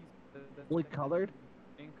 that's feasible. Fully colored.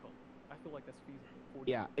 And color. I feel like that's feasible.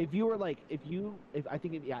 Yeah, if you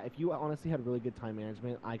honestly had really good time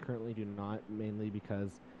management, I currently do not, mainly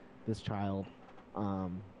because this child,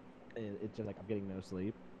 it's just like I'm getting no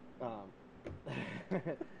sleep,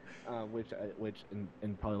 which in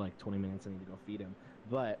probably like 20 minutes I need to go feed him,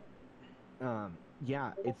 but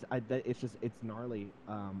yeah, it's gnarly.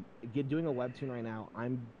 Doing a webtoon right now,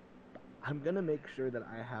 I'm gonna make sure that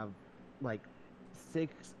I have like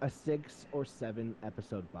a 6 or 7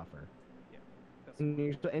 episode buffer. Yeah,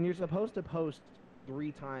 and you're supposed to post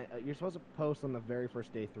 3 times. You're supposed to post on the very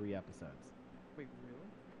first day 3 episodes. Wait,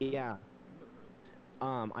 really? Yeah.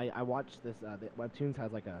 I watched this. The Webtoons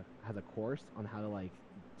has a course on how to like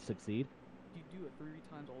succeed. Do you do it 3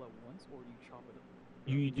 times all at once, or do you chop it up?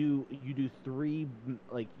 You do 3,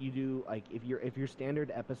 like you do like if your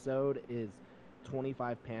standard episode is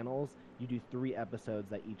 25 panels, you do 3 episodes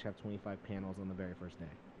that each have 25 panels on the very first day.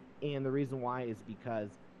 And the reason why is because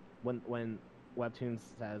when Webtoons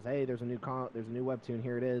says, hey, there's a new webtoon,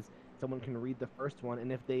 here it is, someone can read the first one,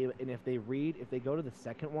 and if they go to the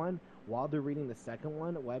second one, while they're reading the second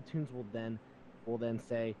one, Webtoons will then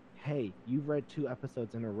say, hey, you've read 2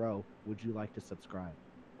 episodes in a row, would you like to subscribe?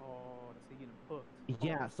 Oh, that's getting hooked.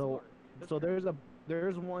 Yeah, so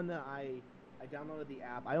there's one that I downloaded the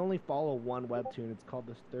app. I only follow one webtoon. It's called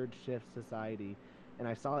the Third Shift Society, and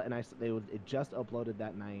I saw it, and it just uploaded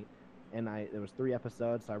that night, and there was 3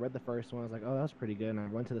 episodes. So I read the first one. I was like, oh, that's pretty good. And I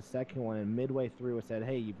went to the second one, and midway through it said,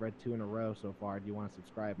 hey, you've read 2 in a row so far. Do you want to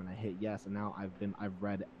subscribe? And I hit yes, and now I've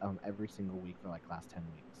read every single week for like last 10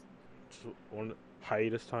 weeks. So on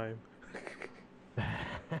hiatus time.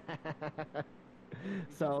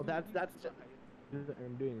 So that's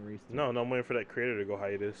I'm doing research. No, I'm waiting for that creator to go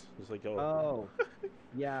hiatus. It's like, yo. Oh,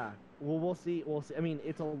 yeah. Well, we'll see. We'll see. I mean,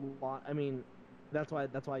 it's a lot. I mean, that's why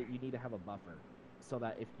you need to have a buffer, so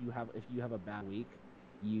that if you have a bad week,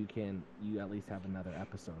 you at least have another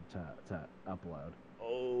episode to upload.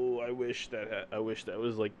 Oh, I wish that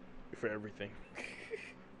was like for everything.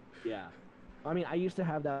 Yeah. I mean, I used to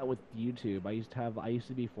have that with YouTube. I used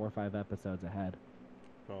to be 4 or 5 episodes ahead.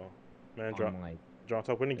 Oh, man, Like, John,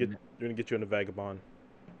 talk. We're gonna get you in a vagabond.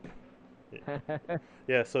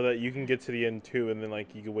 Yeah, so that you can get to the end too, and then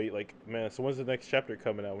like you can wait. Like, man, so when's the next chapter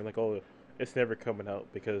coming out? We're like, oh, it's never coming out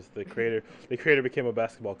because the creator became a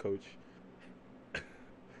basketball coach.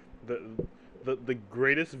 the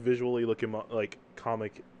greatest visually looking like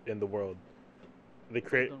comic in the world. They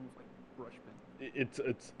create.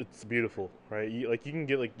 It's beautiful, right? You can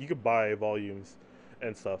get you could buy volumes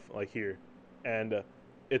and stuff like here, and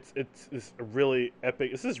it's this really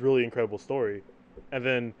epic. This is really incredible story, and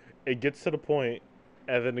then it gets to the point,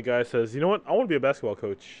 and then the guy says, "You know what? I want to be a basketball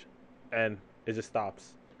coach," and it just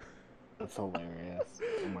stops. That's hilarious.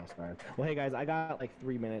 Oh my god. Well, hey guys, I got like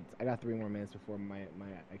 3 minutes. I got 3 more minutes before I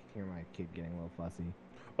can hear my kid getting a little fussy.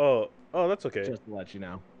 Oh, that's okay. Just to let you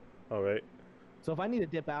know. All right. So if I need to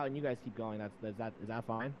dip out and you guys keep going, is that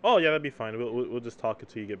fine? Oh yeah, that'd be fine. We'll just talk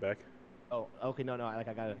until you get back. Oh, okay. No, I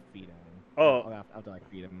gotta feed him. Oh, I'll have to like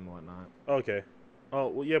feed him and whatnot. Okay. Oh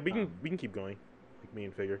well, yeah, we can keep going, like me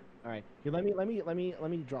and Figure. All right. Here, let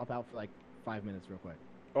me drop out for like 5 minutes real quick.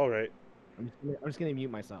 All right. I'm just gonna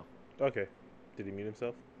mute myself. Okay. Did he mute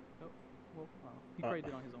himself? Oh, well, he probably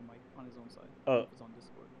did on his own mic, on his own side. It's on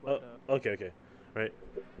Discord. But, okay. Right.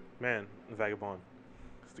 Man, Vagabond.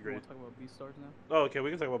 It's the greatest. Want to talk about B-Stars now? Oh, okay. We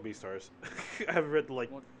can talk about B-Stars. I haven't read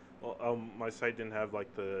my site didn't have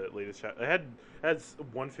like the latest chat. It had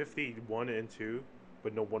 151 and 2,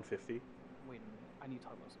 but no 150. Wait a minute. I need to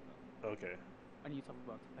talk about something. Okay. I need to talk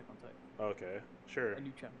about Attack on Titan. Okay. Sure. A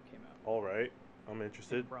new chapter came out. All right. I'm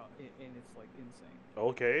interested. And it's like insane.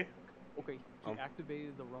 Okay. Okay. He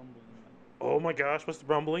activated the rumbling. Oh my gosh! What's the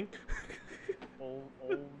rumbling? all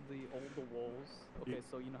the walls. Okay,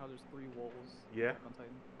 so you know how there's 3 walls. Yeah. On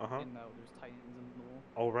Titan. And now there's Titans in the wall.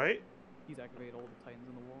 All right. He's activated all the Titans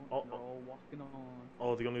in the wall. They're all walking on.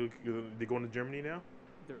 Oh, they're going to Germany now?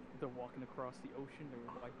 They're walking across the ocean.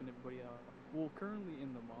 They're wiping everybody out. Well, currently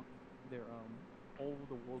in the month, they're all of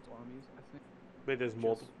the world's armies, I think. Wait, there's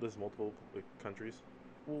multiple like, countries.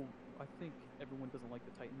 Well, I think everyone doesn't like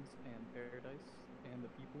the Titans and Paradise and the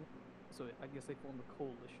people, so I guess they formed a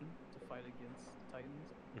coalition to fight against the Titans.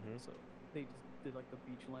 So they just did like the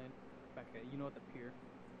beach land back at at the pier.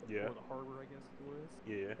 Yeah. Or the harbor, I guess it was.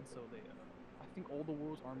 Yeah. And so they, I think all the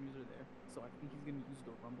world's armies are there. So I think he's gonna use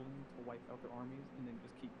the rumbling to wipe out their armies and then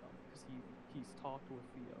just keep going because he's talked with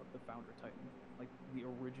the founder Titan, like the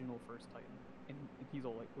original first Titan, and he's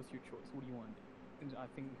all like, "What's your choice? What do you want to do?" And I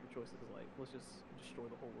think your choice is like, "Let's just destroy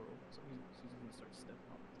the whole world." So he's gonna start stepping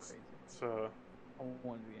up crazy. So I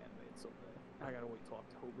want to be animated so bad. I gotta wait till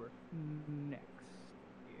October next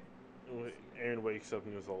year. Aaron wakes up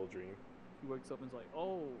and it was all a dream. He wakes up and is like,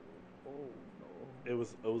 "Oh no." It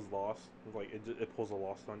was lost. Like it pulls a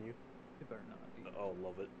lost on you. It better not be. Oh,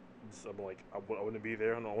 love it. I'm like, I want to be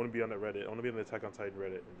there. I want to be on that Reddit. I want to be on the Attack on Titan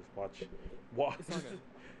Reddit and just watch. It's not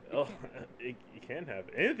gonna, it can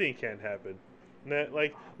happen. Anything can happen.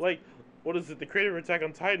 Like, what is it? The creator of Attack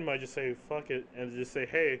on Titan might just say, fuck it, and just say,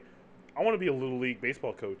 hey, I want to be a little league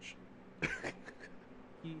baseball coach.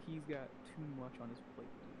 He's got too much on his plate.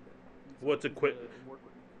 What, to quit?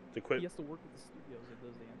 To quit? He has to work with the studios that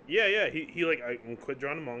does the anime. Yeah. He like, I quit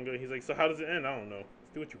drawing manga. He's like, so how does it end? I don't know.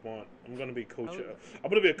 Do what you want. I'm gonna be a coach. I'm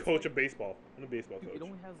gonna be a coach of baseball. I'm a baseball coach. It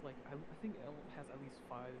only has like I think it has at least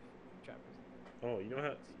 5 chapters. Oh, you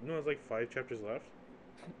know has like 5 chapters left.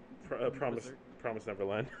 Promise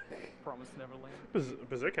Neverland. Promise Neverland.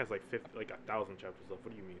 Berserk has like 1,000 chapters left.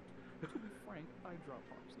 What do you mean? To be frank, I dropped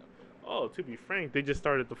Promise Neverland. Oh, to be frank, they just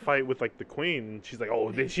started the fight with like the queen, and she's like,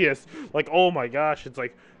 oh, she has like, oh my gosh, it's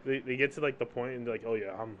like they get to like the point and they're like, oh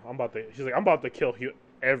yeah, I'm about to. She's like, I'm about to kill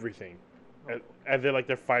everything. And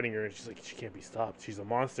they're fighting her, and she's like, she can't be stopped. She's a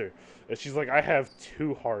monster. And she's like, I have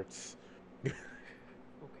 2 hearts. Okay,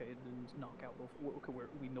 then knock out the. Okay,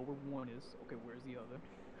 we know where one is. Okay, where's the other?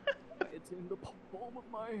 It's in the palm of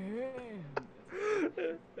my hand.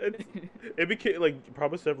 It became like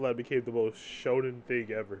Promise Neverland became the most shonen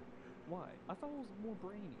thing ever. Why? I thought it was more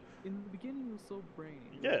brainy. In the beginning, it was so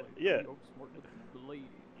brainy. Yeah, like, yeah. Smart with the lady.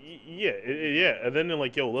 Yeah, and then they're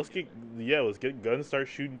like, yo, let's get guns, start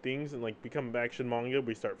shooting things, and like become action manga.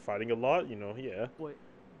 We start fighting a lot, yeah. But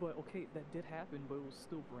But okay, that did happen, but it was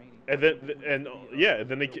still brainy. And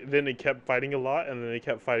then they kept fighting a lot, and then they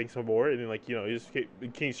kept fighting some more, and then it just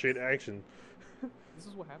came straight to action. This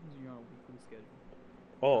is what happens when you're on a weekly schedule.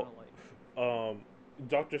 Oh,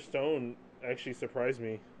 Dr. Stone actually surprised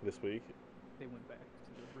me this week. They went back to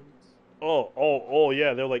their roots. Oh,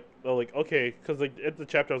 yeah. They're like, okay, because at the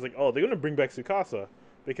chapter I was like, oh, they're gonna bring back Tsukasa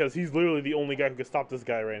because he's literally the only guy who can stop this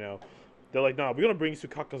guy right now. They're like, nah, we're gonna bring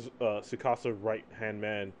Tsukasa right hand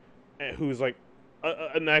man, who's like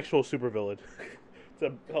an actual supervillain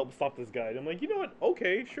to help stop this guy. And I'm like, you know what?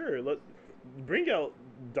 Okay, sure. Let bring out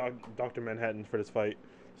Dr. Manhattan for this fight.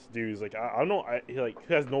 This dude's like, I don't know.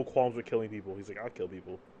 He has no qualms with killing people. He's like, I'll kill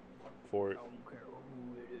people for it. I don't care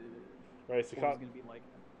who it is. Right, Tsukasa. Or it's gonna be like,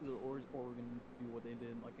 or we're gonna do what they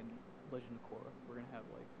did like in Legend of Korra. We're gonna have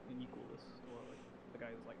like an equalist, or like the guy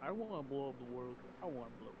who's like, I want to blow up the world. I want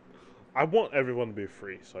to blow up. I want everyone to be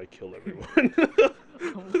free, so I kill everyone. I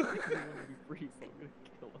want everyone to be free, so I'm gonna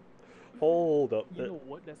kill him. Hold up. You know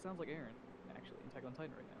what? That sounds like Aaron, actually, in Attack on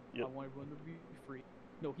Titan right now. Yep. I want everyone to be free.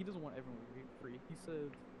 No, he doesn't want everyone to be free. He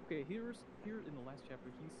said, okay, here in the last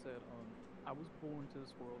chapter, he said, I was born to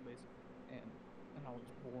this world, basically, and I was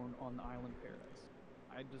born on the island paradise.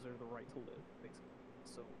 I deserve the right to live, basically.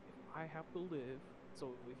 So if I have to live,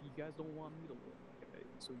 so if you guys don't want me to live, okay,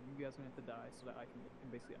 so you guys are gonna have to die so that I can live.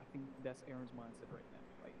 And basically, I think that's Aaron's mindset right now.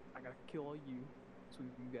 Like, I gotta kill all you, so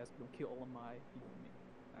you guys can kill all of my people. Me.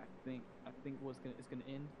 I think it's gonna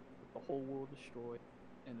end with the whole world destroyed,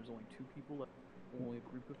 and there's only 2 people left. Only a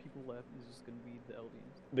group of people left is just gonna be the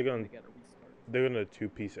Eldians. They gotta restart. They're gonna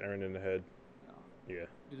 2-piece Aaron in the head. Yeah.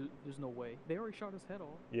 There's no way. They already shot his head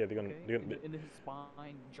off. Yeah, they're gonna. Okay? And then his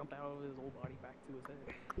spine jumped out of his old body back to his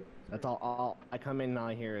head. That's all I come in now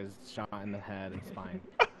here is shot in the head and spine.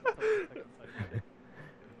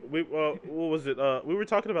 What was it? We were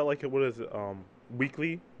talking about what is it?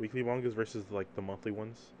 Weekly mangas versus the monthly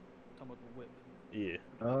ones. Talking about the whip. Yeah.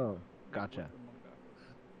 Oh, gotcha.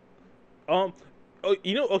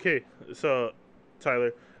 Okay, so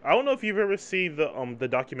Tyler, I don't know if you've ever seen the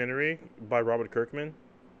documentary by Robert Kirkman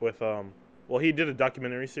with he did a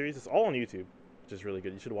documentary series. It's all on YouTube, which is really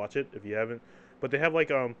good. You should watch it if you haven't. But they have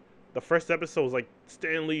the first episode was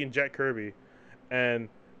Stan Lee and Jack Kirby, and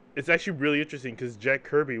it's actually really interesting because Jack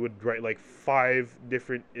Kirby would write 5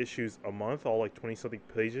 different issues a month, all 20-something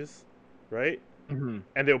pages, right? Mm-hmm.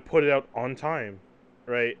 And they'll put it out on time,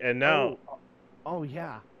 right? And now, oh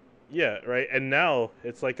yeah, yeah, right. And now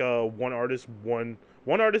it's one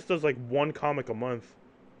artist does 1 comic a month,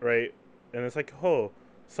 right? And it's oh,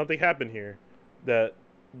 something happened here that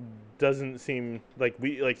doesn't seem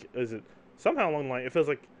is it somehow along the line? It feels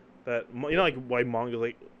like that, why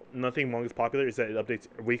manga nothing manga's popular is that it updates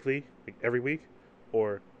weekly, every week,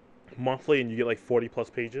 or monthly, and you get 40 plus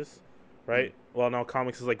pages, right? Well, now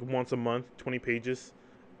comics is once a month, 20 pages,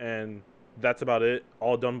 and that's about it.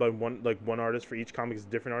 All done by one artist for each comic is a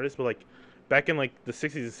different artist. But back in the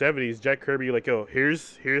 60s and 70s, Jack Kirby oh,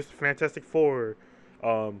 here's Fantastic Four,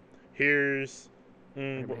 here's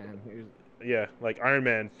Iron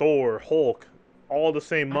Man, Thor, Hulk, all the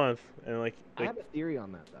same month, and I have a theory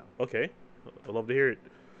on that though. Okay, I'd love to hear it.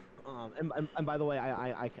 And by the way,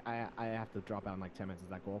 I have to drop out in 10 minutes. Is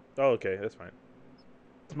that cool? Oh, okay, that's fine.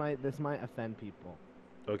 This might offend people.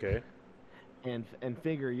 Okay. And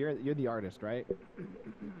figure you're the artist, right?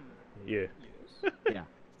 Yeah. Yeah.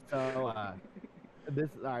 So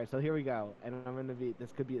all right. So here we go. And I'm gonna be.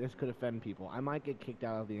 This could offend people. I might get kicked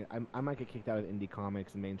out of indie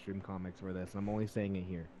comics and mainstream comics for this. I'm only saying it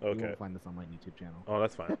here. Okay. You won't find this on my YouTube channel. Oh,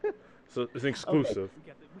 that's fine. So it's exclusive.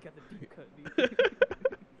 Okay. We got the deep cut, dude.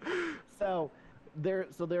 So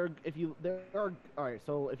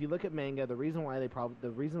if you look at manga, the reason why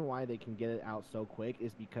they can get it out so quick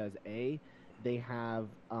is because they have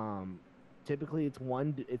typically it's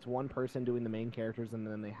one person doing the main characters, and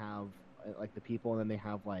then they have the people, and then they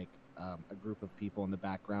have a group of people in the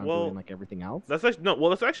background doing everything else. That's actually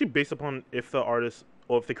that's actually based upon if the artist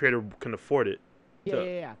or if the creator can afford it.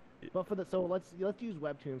 Yeah. But let's use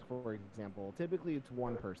webtoons for example. Typically it's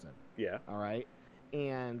one person. Yeah. All right.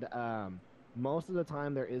 And most of the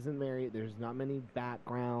time there's not many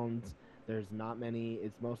backgrounds.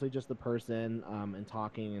 It's mostly just the person and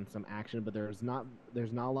talking and some action, but there's not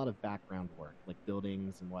a lot of background work like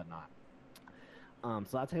buildings and whatnot.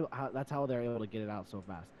 So that's how they're able to get it out so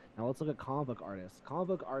fast. Now let's look at comic book artists. Comic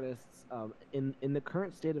book artists in the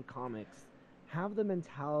current state of comics have the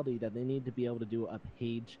mentality that they need to be able to do a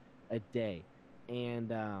page a day.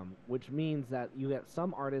 And which means that you get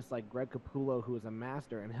some artists like Greg Capullo, who is a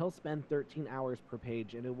master, and he'll spend 13 hours per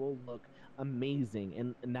page, and it will look amazing.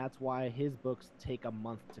 And that's why his books take a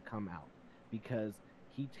month to come out, because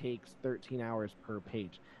he takes 13 hours per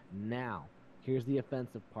page. Now, here's the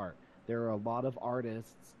offensive part. There are a lot of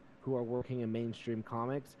artists who are working in mainstream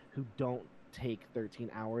comics who don't take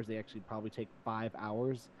 13 hours. They actually probably take 5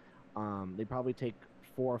 hours. They probably take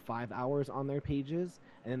 4 or 5 hours on their pages,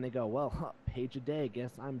 and then they go, well, page a day,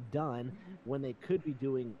 guess I'm done, when they could be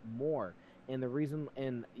doing more. And the reason,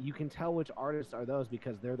 and you can tell which artists are those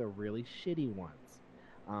because they're the really shitty ones.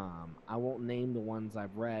 I won't name the ones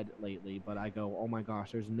I've read lately, but I go, oh my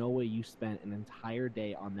gosh, there's no way you spent an entire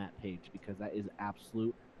day on that page because that is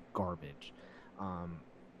absolute garbage.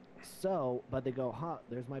 But they go,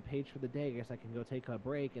 there's my page for the day. I guess I can go take a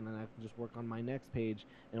break and then I can just work on my next page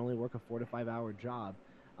and only work a 4 to 5 hour job.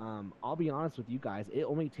 I'll be honest with you guys. It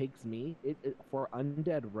only takes me, for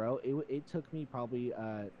Undead Row, it took me probably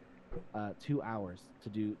 2 hours to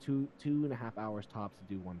do, 2.5 hours tops to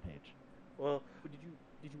do one page. Well, but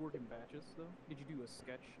did you work in batches though? Did you do a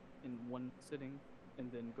sketch in one sitting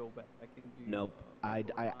and then go back and do? Nope. I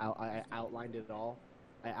outlined it all.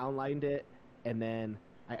 I outlined it, and then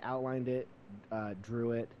I outlined it,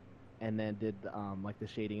 drew it, and then did like the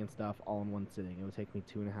shading and stuff all in one sitting. It would take me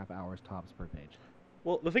 2.5 hours tops per page.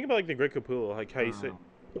 Well, the thing about like the Great Capullo, like how you say,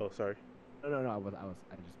 oh sorry. No.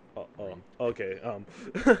 I just. Okay.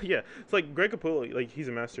 Yeah, it's like Greg Capullo, like he's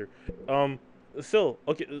a master. Still,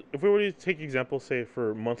 okay, if we were to take example, say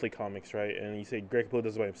for monthly comics, right, and you say Greg Capullo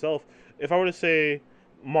does it by himself. If I were to say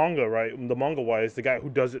manga, right, the manga wise, the guy who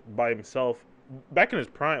does it by himself, back in his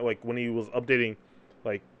prime, like when he was updating,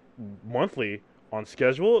 like monthly on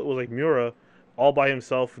schedule, it was like Miura, all by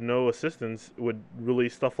himself, no assistance, would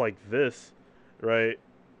release stuff like this, right?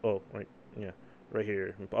 Oh, right, yeah, right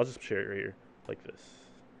here. I'll just share it right here, like this,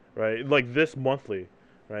 right, like this monthly,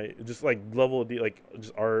 right? Just like level D, like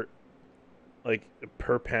just art. Like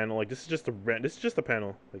per panel, like this is just a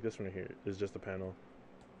panel. Like this one right here is just a panel.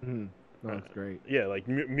 No, that's great. Yeah, like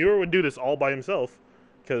Muir would do this all by himself,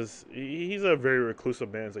 because he's a very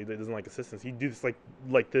reclusive man. So he doesn't like assistance. He do this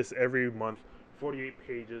like this every month, 48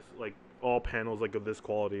 pages, like all panels like of this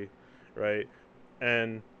quality, right?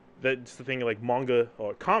 And that's the thing, like manga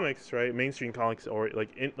or comics, right? Mainstream comics or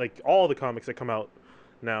like all the comics that come out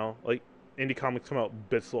now, like indie comics come out a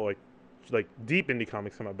bit slow, like deep indie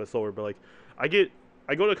comics come out a bit slower, but like I go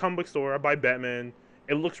to a comic book store, I buy Batman,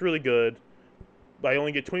 it looks really good, but I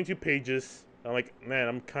only get 22 pages. I'm like, man,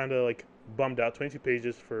 I'm kind of like bummed out. 22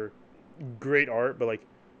 pages for great art, but like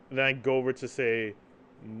then I go over to say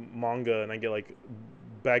manga and I get like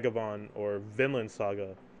Vagabond or Vinland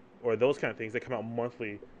Saga or those kind of things that come out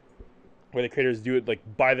monthly, where the creators do it like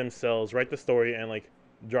by themselves, write the story and like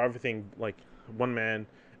draw everything like one man,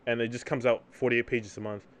 and it just comes out 48 pages a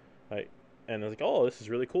month. Like, and I was like, oh, this is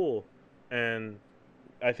really cool. And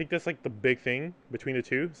I think that's like the big thing between the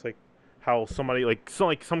two. It's like how somebody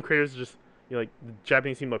some creators just, you know, like the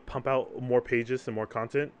Japanese seem to like pump out more pages and more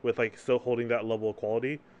content with like still holding that level of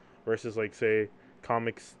quality, versus like say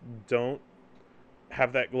comics don't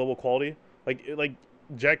have that level of quality. Like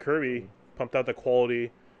Jack Kirby pumped out the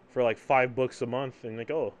quality for like 5 books a month, and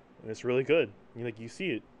like, oh, and it's really good. You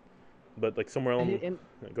see it, but like somewhere along.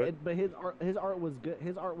 But his art was good.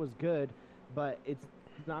 His art was good, but it's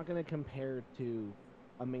not going to compare to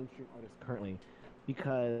a mainstream artist currently,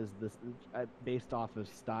 because this based off of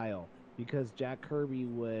style. Because Jack Kirby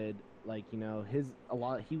would, like, you know,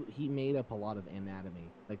 he made up a lot of anatomy.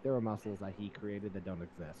 Like there are muscles that he created that don't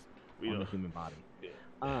exist on the human body.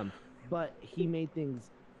 Yeah. But he made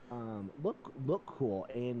things look cool,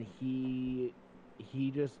 and he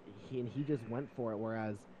just went for it.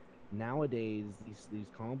 Whereas nowadays these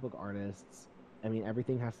comic book artists, I mean,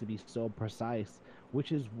 everything has to be so precise,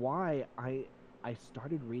 which is why I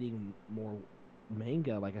started reading more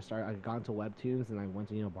manga. Like I got into webtoons, and I went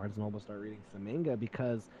to Barnes and Noble to start reading some manga,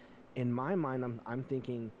 because in my mind I'm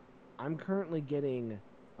thinking I'm currently getting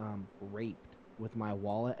raped with my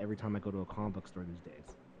wallet every time I go to a comic book store these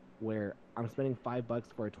days, where I'm spending $5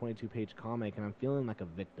 for a 22-page comic and I'm feeling like a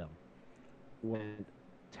victim, when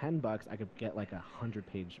 $10 I could get like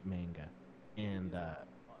 100-page manga. And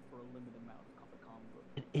for a limited amount of comic book.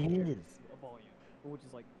 It is a volume, which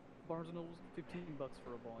is like Barnes and Noble's $15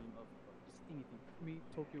 for a volume of just anything. For me,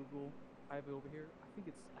 Tokyo Ghoul, I have it over here. I think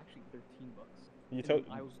it's actually $13.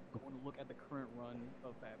 I was going to look at the current run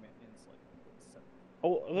of Batman, and it's like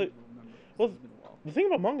 7. Well, the thing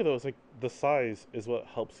about manga though is like the size is what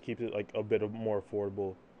helps keep it like a bit more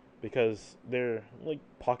affordable, because they're like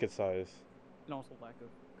pocket size. And also lack of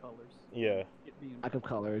colors. Yeah. Lack of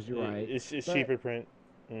colors, you're right. It's cheaper print.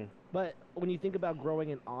 But when you think about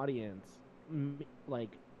growing an audience, like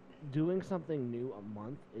doing something new a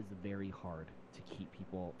month is very hard to keep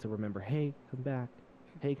people to remember. Hey, come back.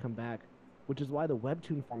 Hey, come back. which is why the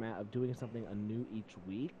webtoon format of doing something anew each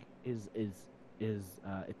week is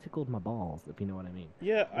it tickled my balls, if you know what I mean.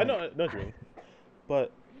 Yeah, I know what you mean.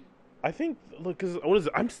 But I think, look, cause what is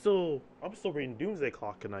it? I'm still reading Doomsday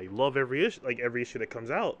Clock, and I love every issue that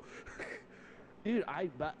comes out. Dude,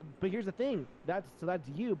 but here's the thing. That's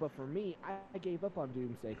you, but for me, I gave up on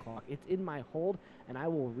Doomsday Clock. It's in my hold, and I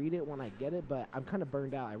will read it when I get it. But I'm kind of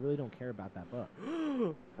burned out. I really don't care about that book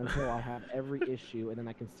until I have every issue, and then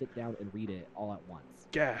I can sit down and read it all at once.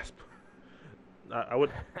 Gasp! I would.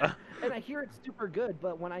 And I hear it's super good,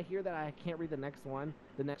 but when I hear that I can't read the next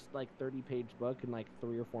like 30-page book in like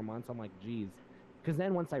 3 or 4 months, I'm like, geez. Because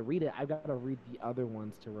then once I read it, I've got to read the other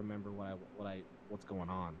ones to remember what's going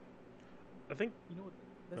on. I think you know what.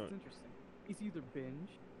 That's interesting. It's either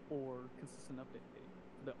binge or consistent update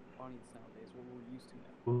for the audience nowadays, what we're used to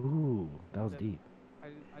now. Ooh, that was deep.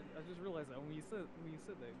 I just realized that when you said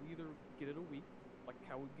that, we either get it a week, like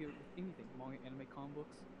how we get anything, manga, anime, comic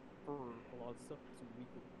books. For a lot of stuff, it's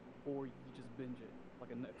weekly, or you just binge it,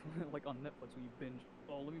 like like on Netflix when you binge.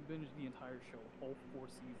 Oh, let me binge the entire show, all 4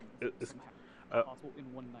 seasons. It's possible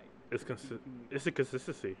in one night. It's a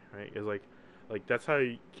consistency, right? It's like that's how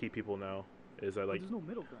you keep people now. Is that like there's no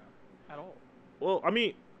middle ground at all. Well, I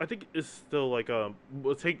mean, I think it's still like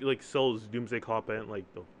we'll take like Soul's Doomsday Clock and like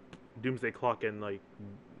the Doomsday Clock and like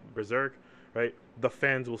Berserk, right? The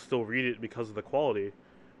fans will still read it because of the quality.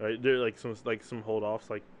 Right, there like some hold offs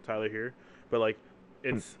like Tyler here, but like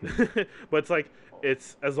it's but it's like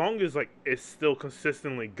it's as long as like it's still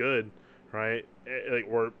consistently good, right? Like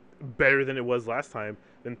or better than it was last time,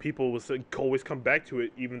 then people will always come back to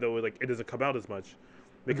it, even though like it doesn't come out as much.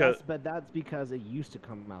 Because but that's because it used to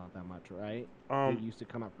come out that much, right? It used to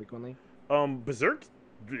come out frequently. Berserk,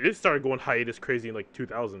 it started going hiatus crazy in like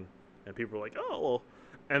 2000, and people were like, oh well,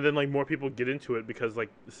 and then like more people get into it because like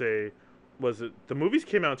say. Was it the movies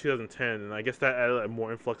came out in 2010, and I guess that added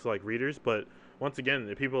more influx of like readers. But once again,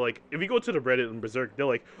 if people like if you go to the Reddit and Berserk, they're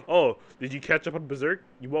like, "Oh, did you catch up on Berserk?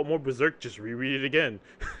 You want more Berserk? Just reread it again."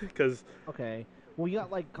 Because okay, well, you got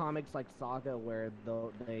like comics like Saga where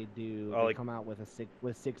they come out with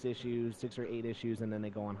 6 issues, 6 or 8 issues, and then they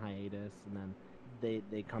go on hiatus, and then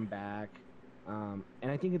they come back. And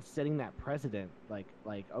I think it's setting that precedent, like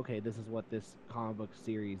okay, this is what this comic book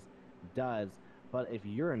series does. But if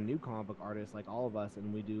you're a new comic book artist like all of us,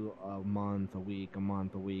 and we do a month, a week,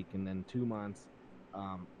 and then 2 months,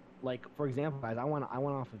 like for example, guys, I went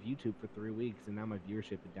off of YouTube for 3 weeks, and now my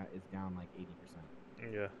viewership is down like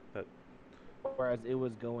 80%. Yeah, that. Whereas it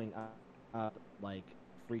was going up like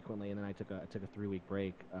frequently, and then I took a 3-week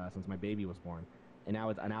break since my baby was born, and now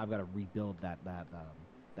I've got to rebuild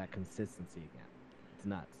that consistency again. It's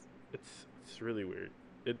nuts. It's really weird.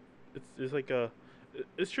 It's like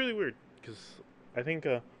it's really weird because. I think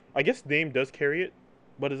I guess name does carry it,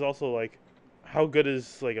 but it's also like how good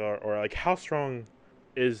is like or like how strong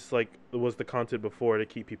is like was the content before to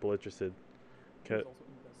keep people interested. There's also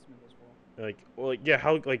investment as well. Like yeah,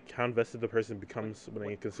 how invested the person becomes when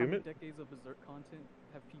they consume how many it. Decades of Berserk content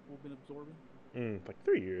have people been absorbing? Like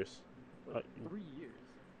 3 years. 3 years.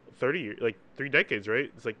 30 years, like 3 decades,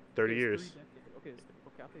 right? It's like 30 years. 3 decades.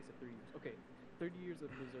 Okay, I think it's 3 years. Okay, 30 years of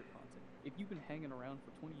Berserk content. If you've been hanging around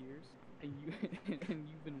for 20 years. And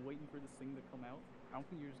you've been waiting for this thing to come out. I don't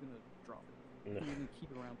think you're just gonna drop it. No. You're gonna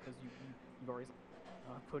keep it around because you've already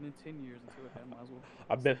put in 10 years into it. Might as well.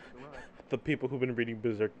 I've been the people who've been reading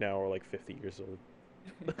Berserk now are like 50 years old.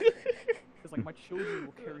 It's like my children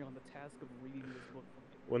will carry on the task of reading this book.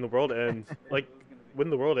 When the world ends, like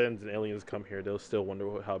when the world ends and aliens come here, they'll still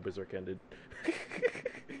wonder how Berserk ended.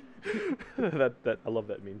 that I love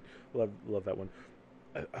that meme. Love that one.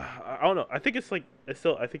 I don't know. I think it's like I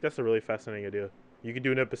think that's a really fascinating idea. You could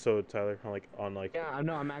do an episode, Tyler, on like. Yeah, I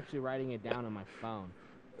know. I'm actually writing it down on my phone.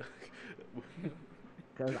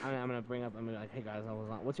 Because I'm gonna bring up. I'm gonna be like, hey guys, I was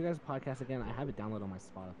on. What's your guys' podcast again? I have it downloaded on my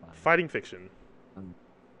Spotify. Fighting fiction.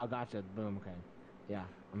 I gotcha. Boom. Okay. Yeah.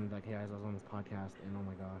 I'm like, hey guys, I was on this podcast, and oh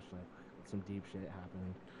my gosh, like some deep shit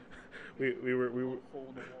happened. We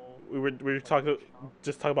were talking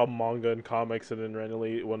about manga and comics, and then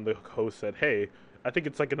randomly one of the hosts said, "Hey, I think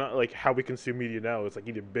it's like not like how we consume media now. It's like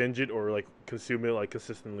either binge it or like consume it like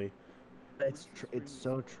consistently." It's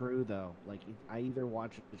so true though. Like I either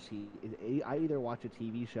watch a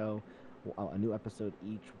TV show, a new episode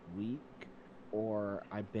each week, or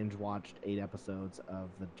I binge watched 8 episodes of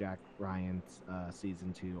the Jack Ryan's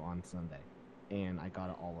season 2 on Sunday, and I got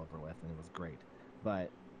it all over with, and it was great. But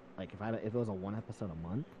like if it was a 1 episode a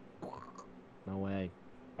month, no way.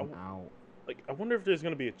 I'm out. Like I wonder if there's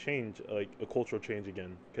gonna be a change, like a cultural change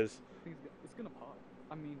again, because it's gonna pop.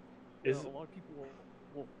 I mean, a lot of people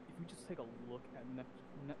will if we just take a look at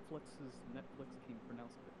Netflix can't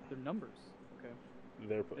pronounce it. Their numbers, okay?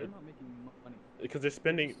 They're not making money because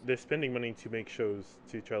they're spending money to make shows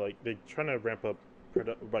to try they're trying to ramp up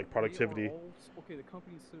productivity. Okay, the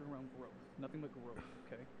company's sitting around growth, nothing but growth.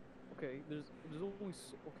 Okay. There's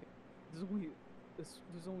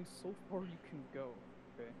only so far you can go.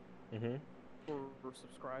 Okay. Mm-hmm. For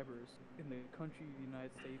subscribers in the country, the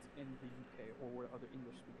United States, and the UK, or where other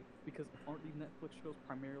English speakers, because aren't these Netflix shows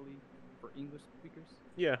primarily for English speakers?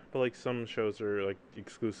 Yeah, but some shows are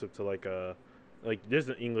exclusive to there's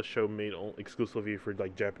an English show made exclusively for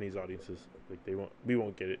Japanese audiences. We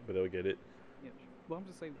won't get it, but they'll get it. Yeah, well, I'm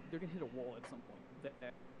just saying they're gonna hit a wall at some point. That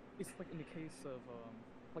it's like in the case of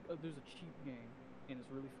there's a cheap game and it's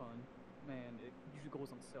really fun. Man, it usually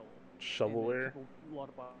goes on sale. Shovelware. A lot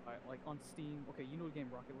of buy on Steam. Okay, you know the game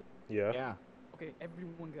Rocket League. Yeah. Yeah. Okay,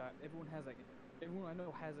 everyone has that game. Everyone I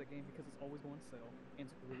know has that game because it's always going on sale, and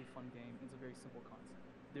it's a really fun game. It's a very simple concept.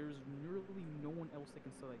 There's nearly no one else that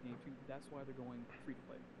can sell that game to. That's why they're going free to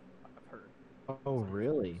play. I've heard. Oh,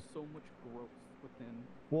 really? So much growth within.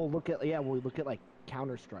 Well, look at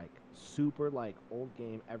Counter-Strike. Super old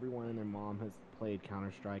game. Everyone and their mom has played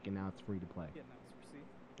Counter-Strike, and now it's free to play. Yeah, now it's free.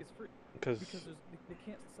 It's free. Because they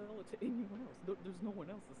can't sell it to anyone else. There's no one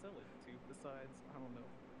else to sell it to besides, I don't know,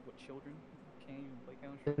 what children can't even play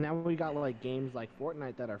Counter-Strike. Now we got games like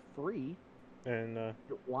Fortnite that are free. And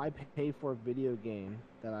why pay for a video game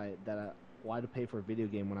why to pay for a video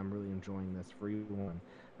game when I'm really enjoying this free one?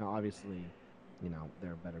 Now obviously,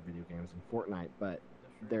 there are better video games than Fortnite, but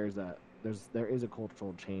there is a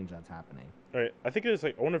cultural change that's happening. All right, I think there's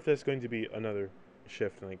I wonder if there's going to be another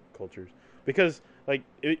shift in cultures, because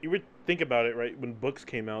you would think about it, right? When books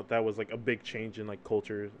came out, that was a big change in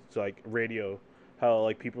culture. So radio, how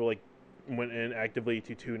people went in actively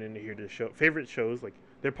to tune in to hear their favorite shows,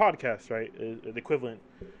 their podcasts, right? The equivalent.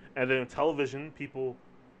 And then television, people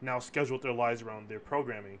now schedule their lives around their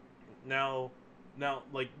programming. Now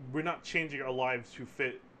we're not changing our lives to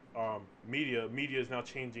fit media. Media is now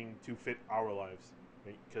changing to fit our lives,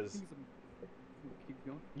 right? Because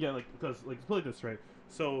because let's play this, right?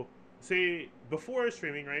 So say before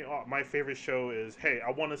streaming, right? Oh, my favorite show is, hey,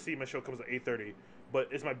 I want to see my show comes at 8:30, but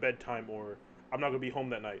it's my bedtime, or I'm not gonna be home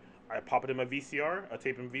that night. I pop it in my VCR, I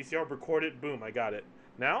tape it in VCR, record it, boom, I got it.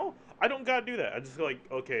 Now I don't gotta do that. I just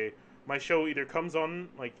okay, my show either comes on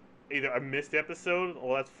either I missed the episode,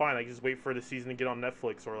 well that's fine. I just wait for the season to get on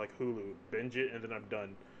Netflix or Hulu, binge it, and then I'm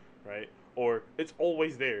done, right? Or it's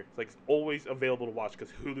always there. It's always available to watch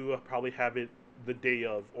because Hulu will probably have it the day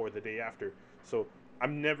of or the day after. So I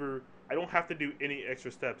don't have to do any extra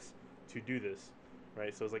steps to do this,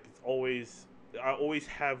 right? So I always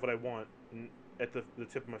have what I want at the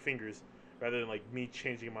tip of my fingers, rather than me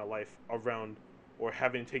changing my life around or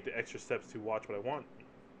having to take the extra steps to watch what I want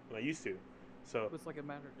when I used to. So it's a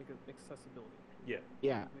matter of accessibility. Yeah.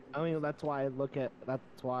 Yeah. I mean, that's why oh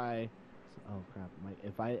crap!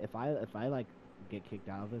 If I get kicked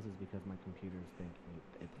out of this is because my computers think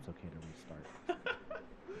it's okay to restart.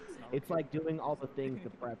 It's doing all the things to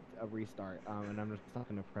prep a restart, and I'm just not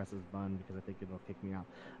gonna press this button because I think it'll kick me out.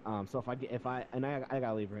 So I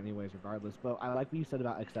gotta leave her anyways, regardless. But I like what you said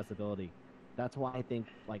about accessibility. That's why I think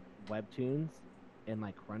webtoons and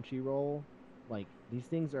Crunchyroll, these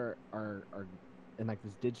things are in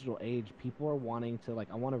this digital age. People are wanting to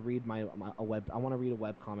I want to read I want to read a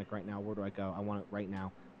webcomic right now. Where do I go? I want it right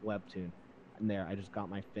now. Webtoon. And there, I just got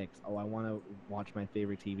my fix. Oh, I want to watch my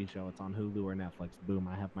favorite TV show. It's on Hulu or Netflix. Boom,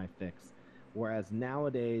 I have my fix. Whereas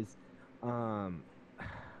nowadays,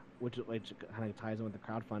 which kind of ties in with the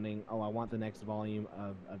crowdfunding. Oh, I want the next volume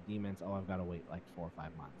of Demons. Oh, I've got to wait 4 or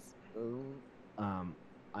 5 months.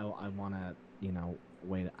 I want to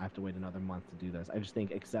wait. I have to wait another month to do this. I just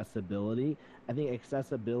think accessibility. I think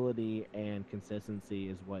accessibility and consistency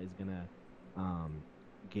is what is gonna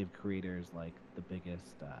give creators the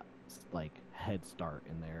biggest head start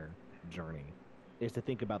in their journey. Is to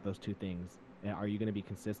think about those two things. Are you going to be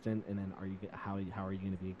consistent, and then how are you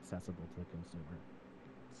going to be accessible to the consumer?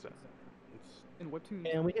 So, in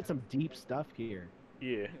webtoons, and we get some deep stuff here.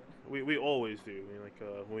 Yeah, we always do. I mean,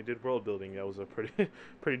 when we did world building, that was a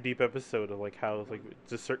pretty deep episode of how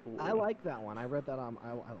just certain. I like that one. I read that. I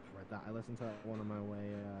read that. I listened to that one on my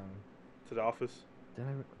way to the office. Did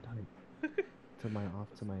I? To my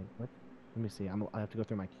what? Let me see. I have to go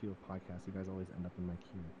through my queue of podcasts. You guys always end up in my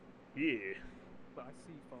queue. Yeah. But I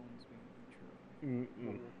see phones being true.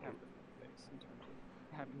 Have the face in terms of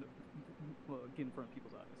having to get in front of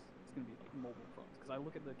people's eyes. It's gonna be mobile phones. Because I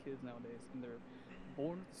look at the kids nowadays, and they're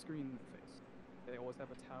born with the screen in their face. They always have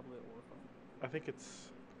a tablet or a phone. I think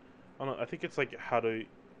it's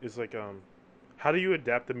How do you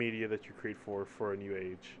adapt the media that you create for a new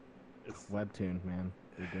age? It's Webtoon, man.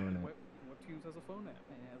 You're doing it. Webtoons has a phone app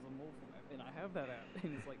and it has a mobile phone app, and I have that app,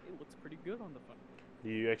 and it's like it looks pretty good on the phone. Do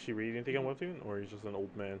you actually read anything on Webtoon, or are you just an old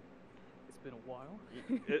man? It's been a while.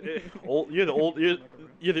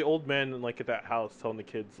 You're the old man like at that house telling the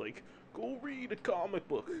kids like, go read a comic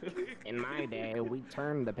book. In my day, we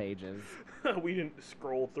turned the pages. We didn't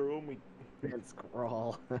scroll through them. We didn't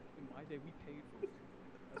scroll. In my day, we paid for it.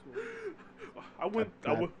 That's what we did.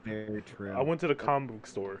 That's very true. I went to the comic book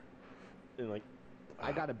store, and like,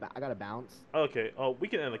 I got to bounce. Okay. Oh, we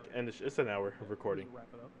can end this. It's an hour of recording. Wrap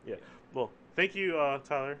it up. Yeah. Well, thank you,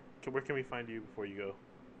 Tyler. Where can we find you before you go?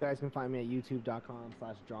 You guys can find me at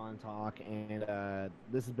youtube.com/drawandtalk, and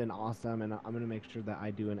this has been awesome, and I'm going to make sure that I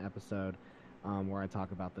do an episode where I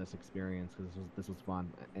talk about this experience, because this was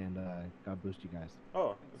fun, and God boost you guys.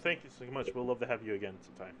 Oh, thank you so much. We'll love to have you again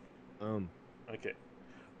sometime. Okay.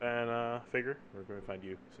 And Figure, where can we find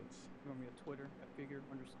you? Since you want me at Twitter at figure_010.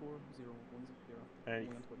 And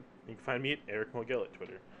on Twitter. You can find me at Eric Mogel at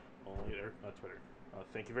Twitter. Only at Eric on Twitter.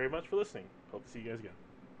 Thank you very much for listening. Hope to see you guys again.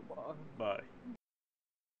 Bye. Bye.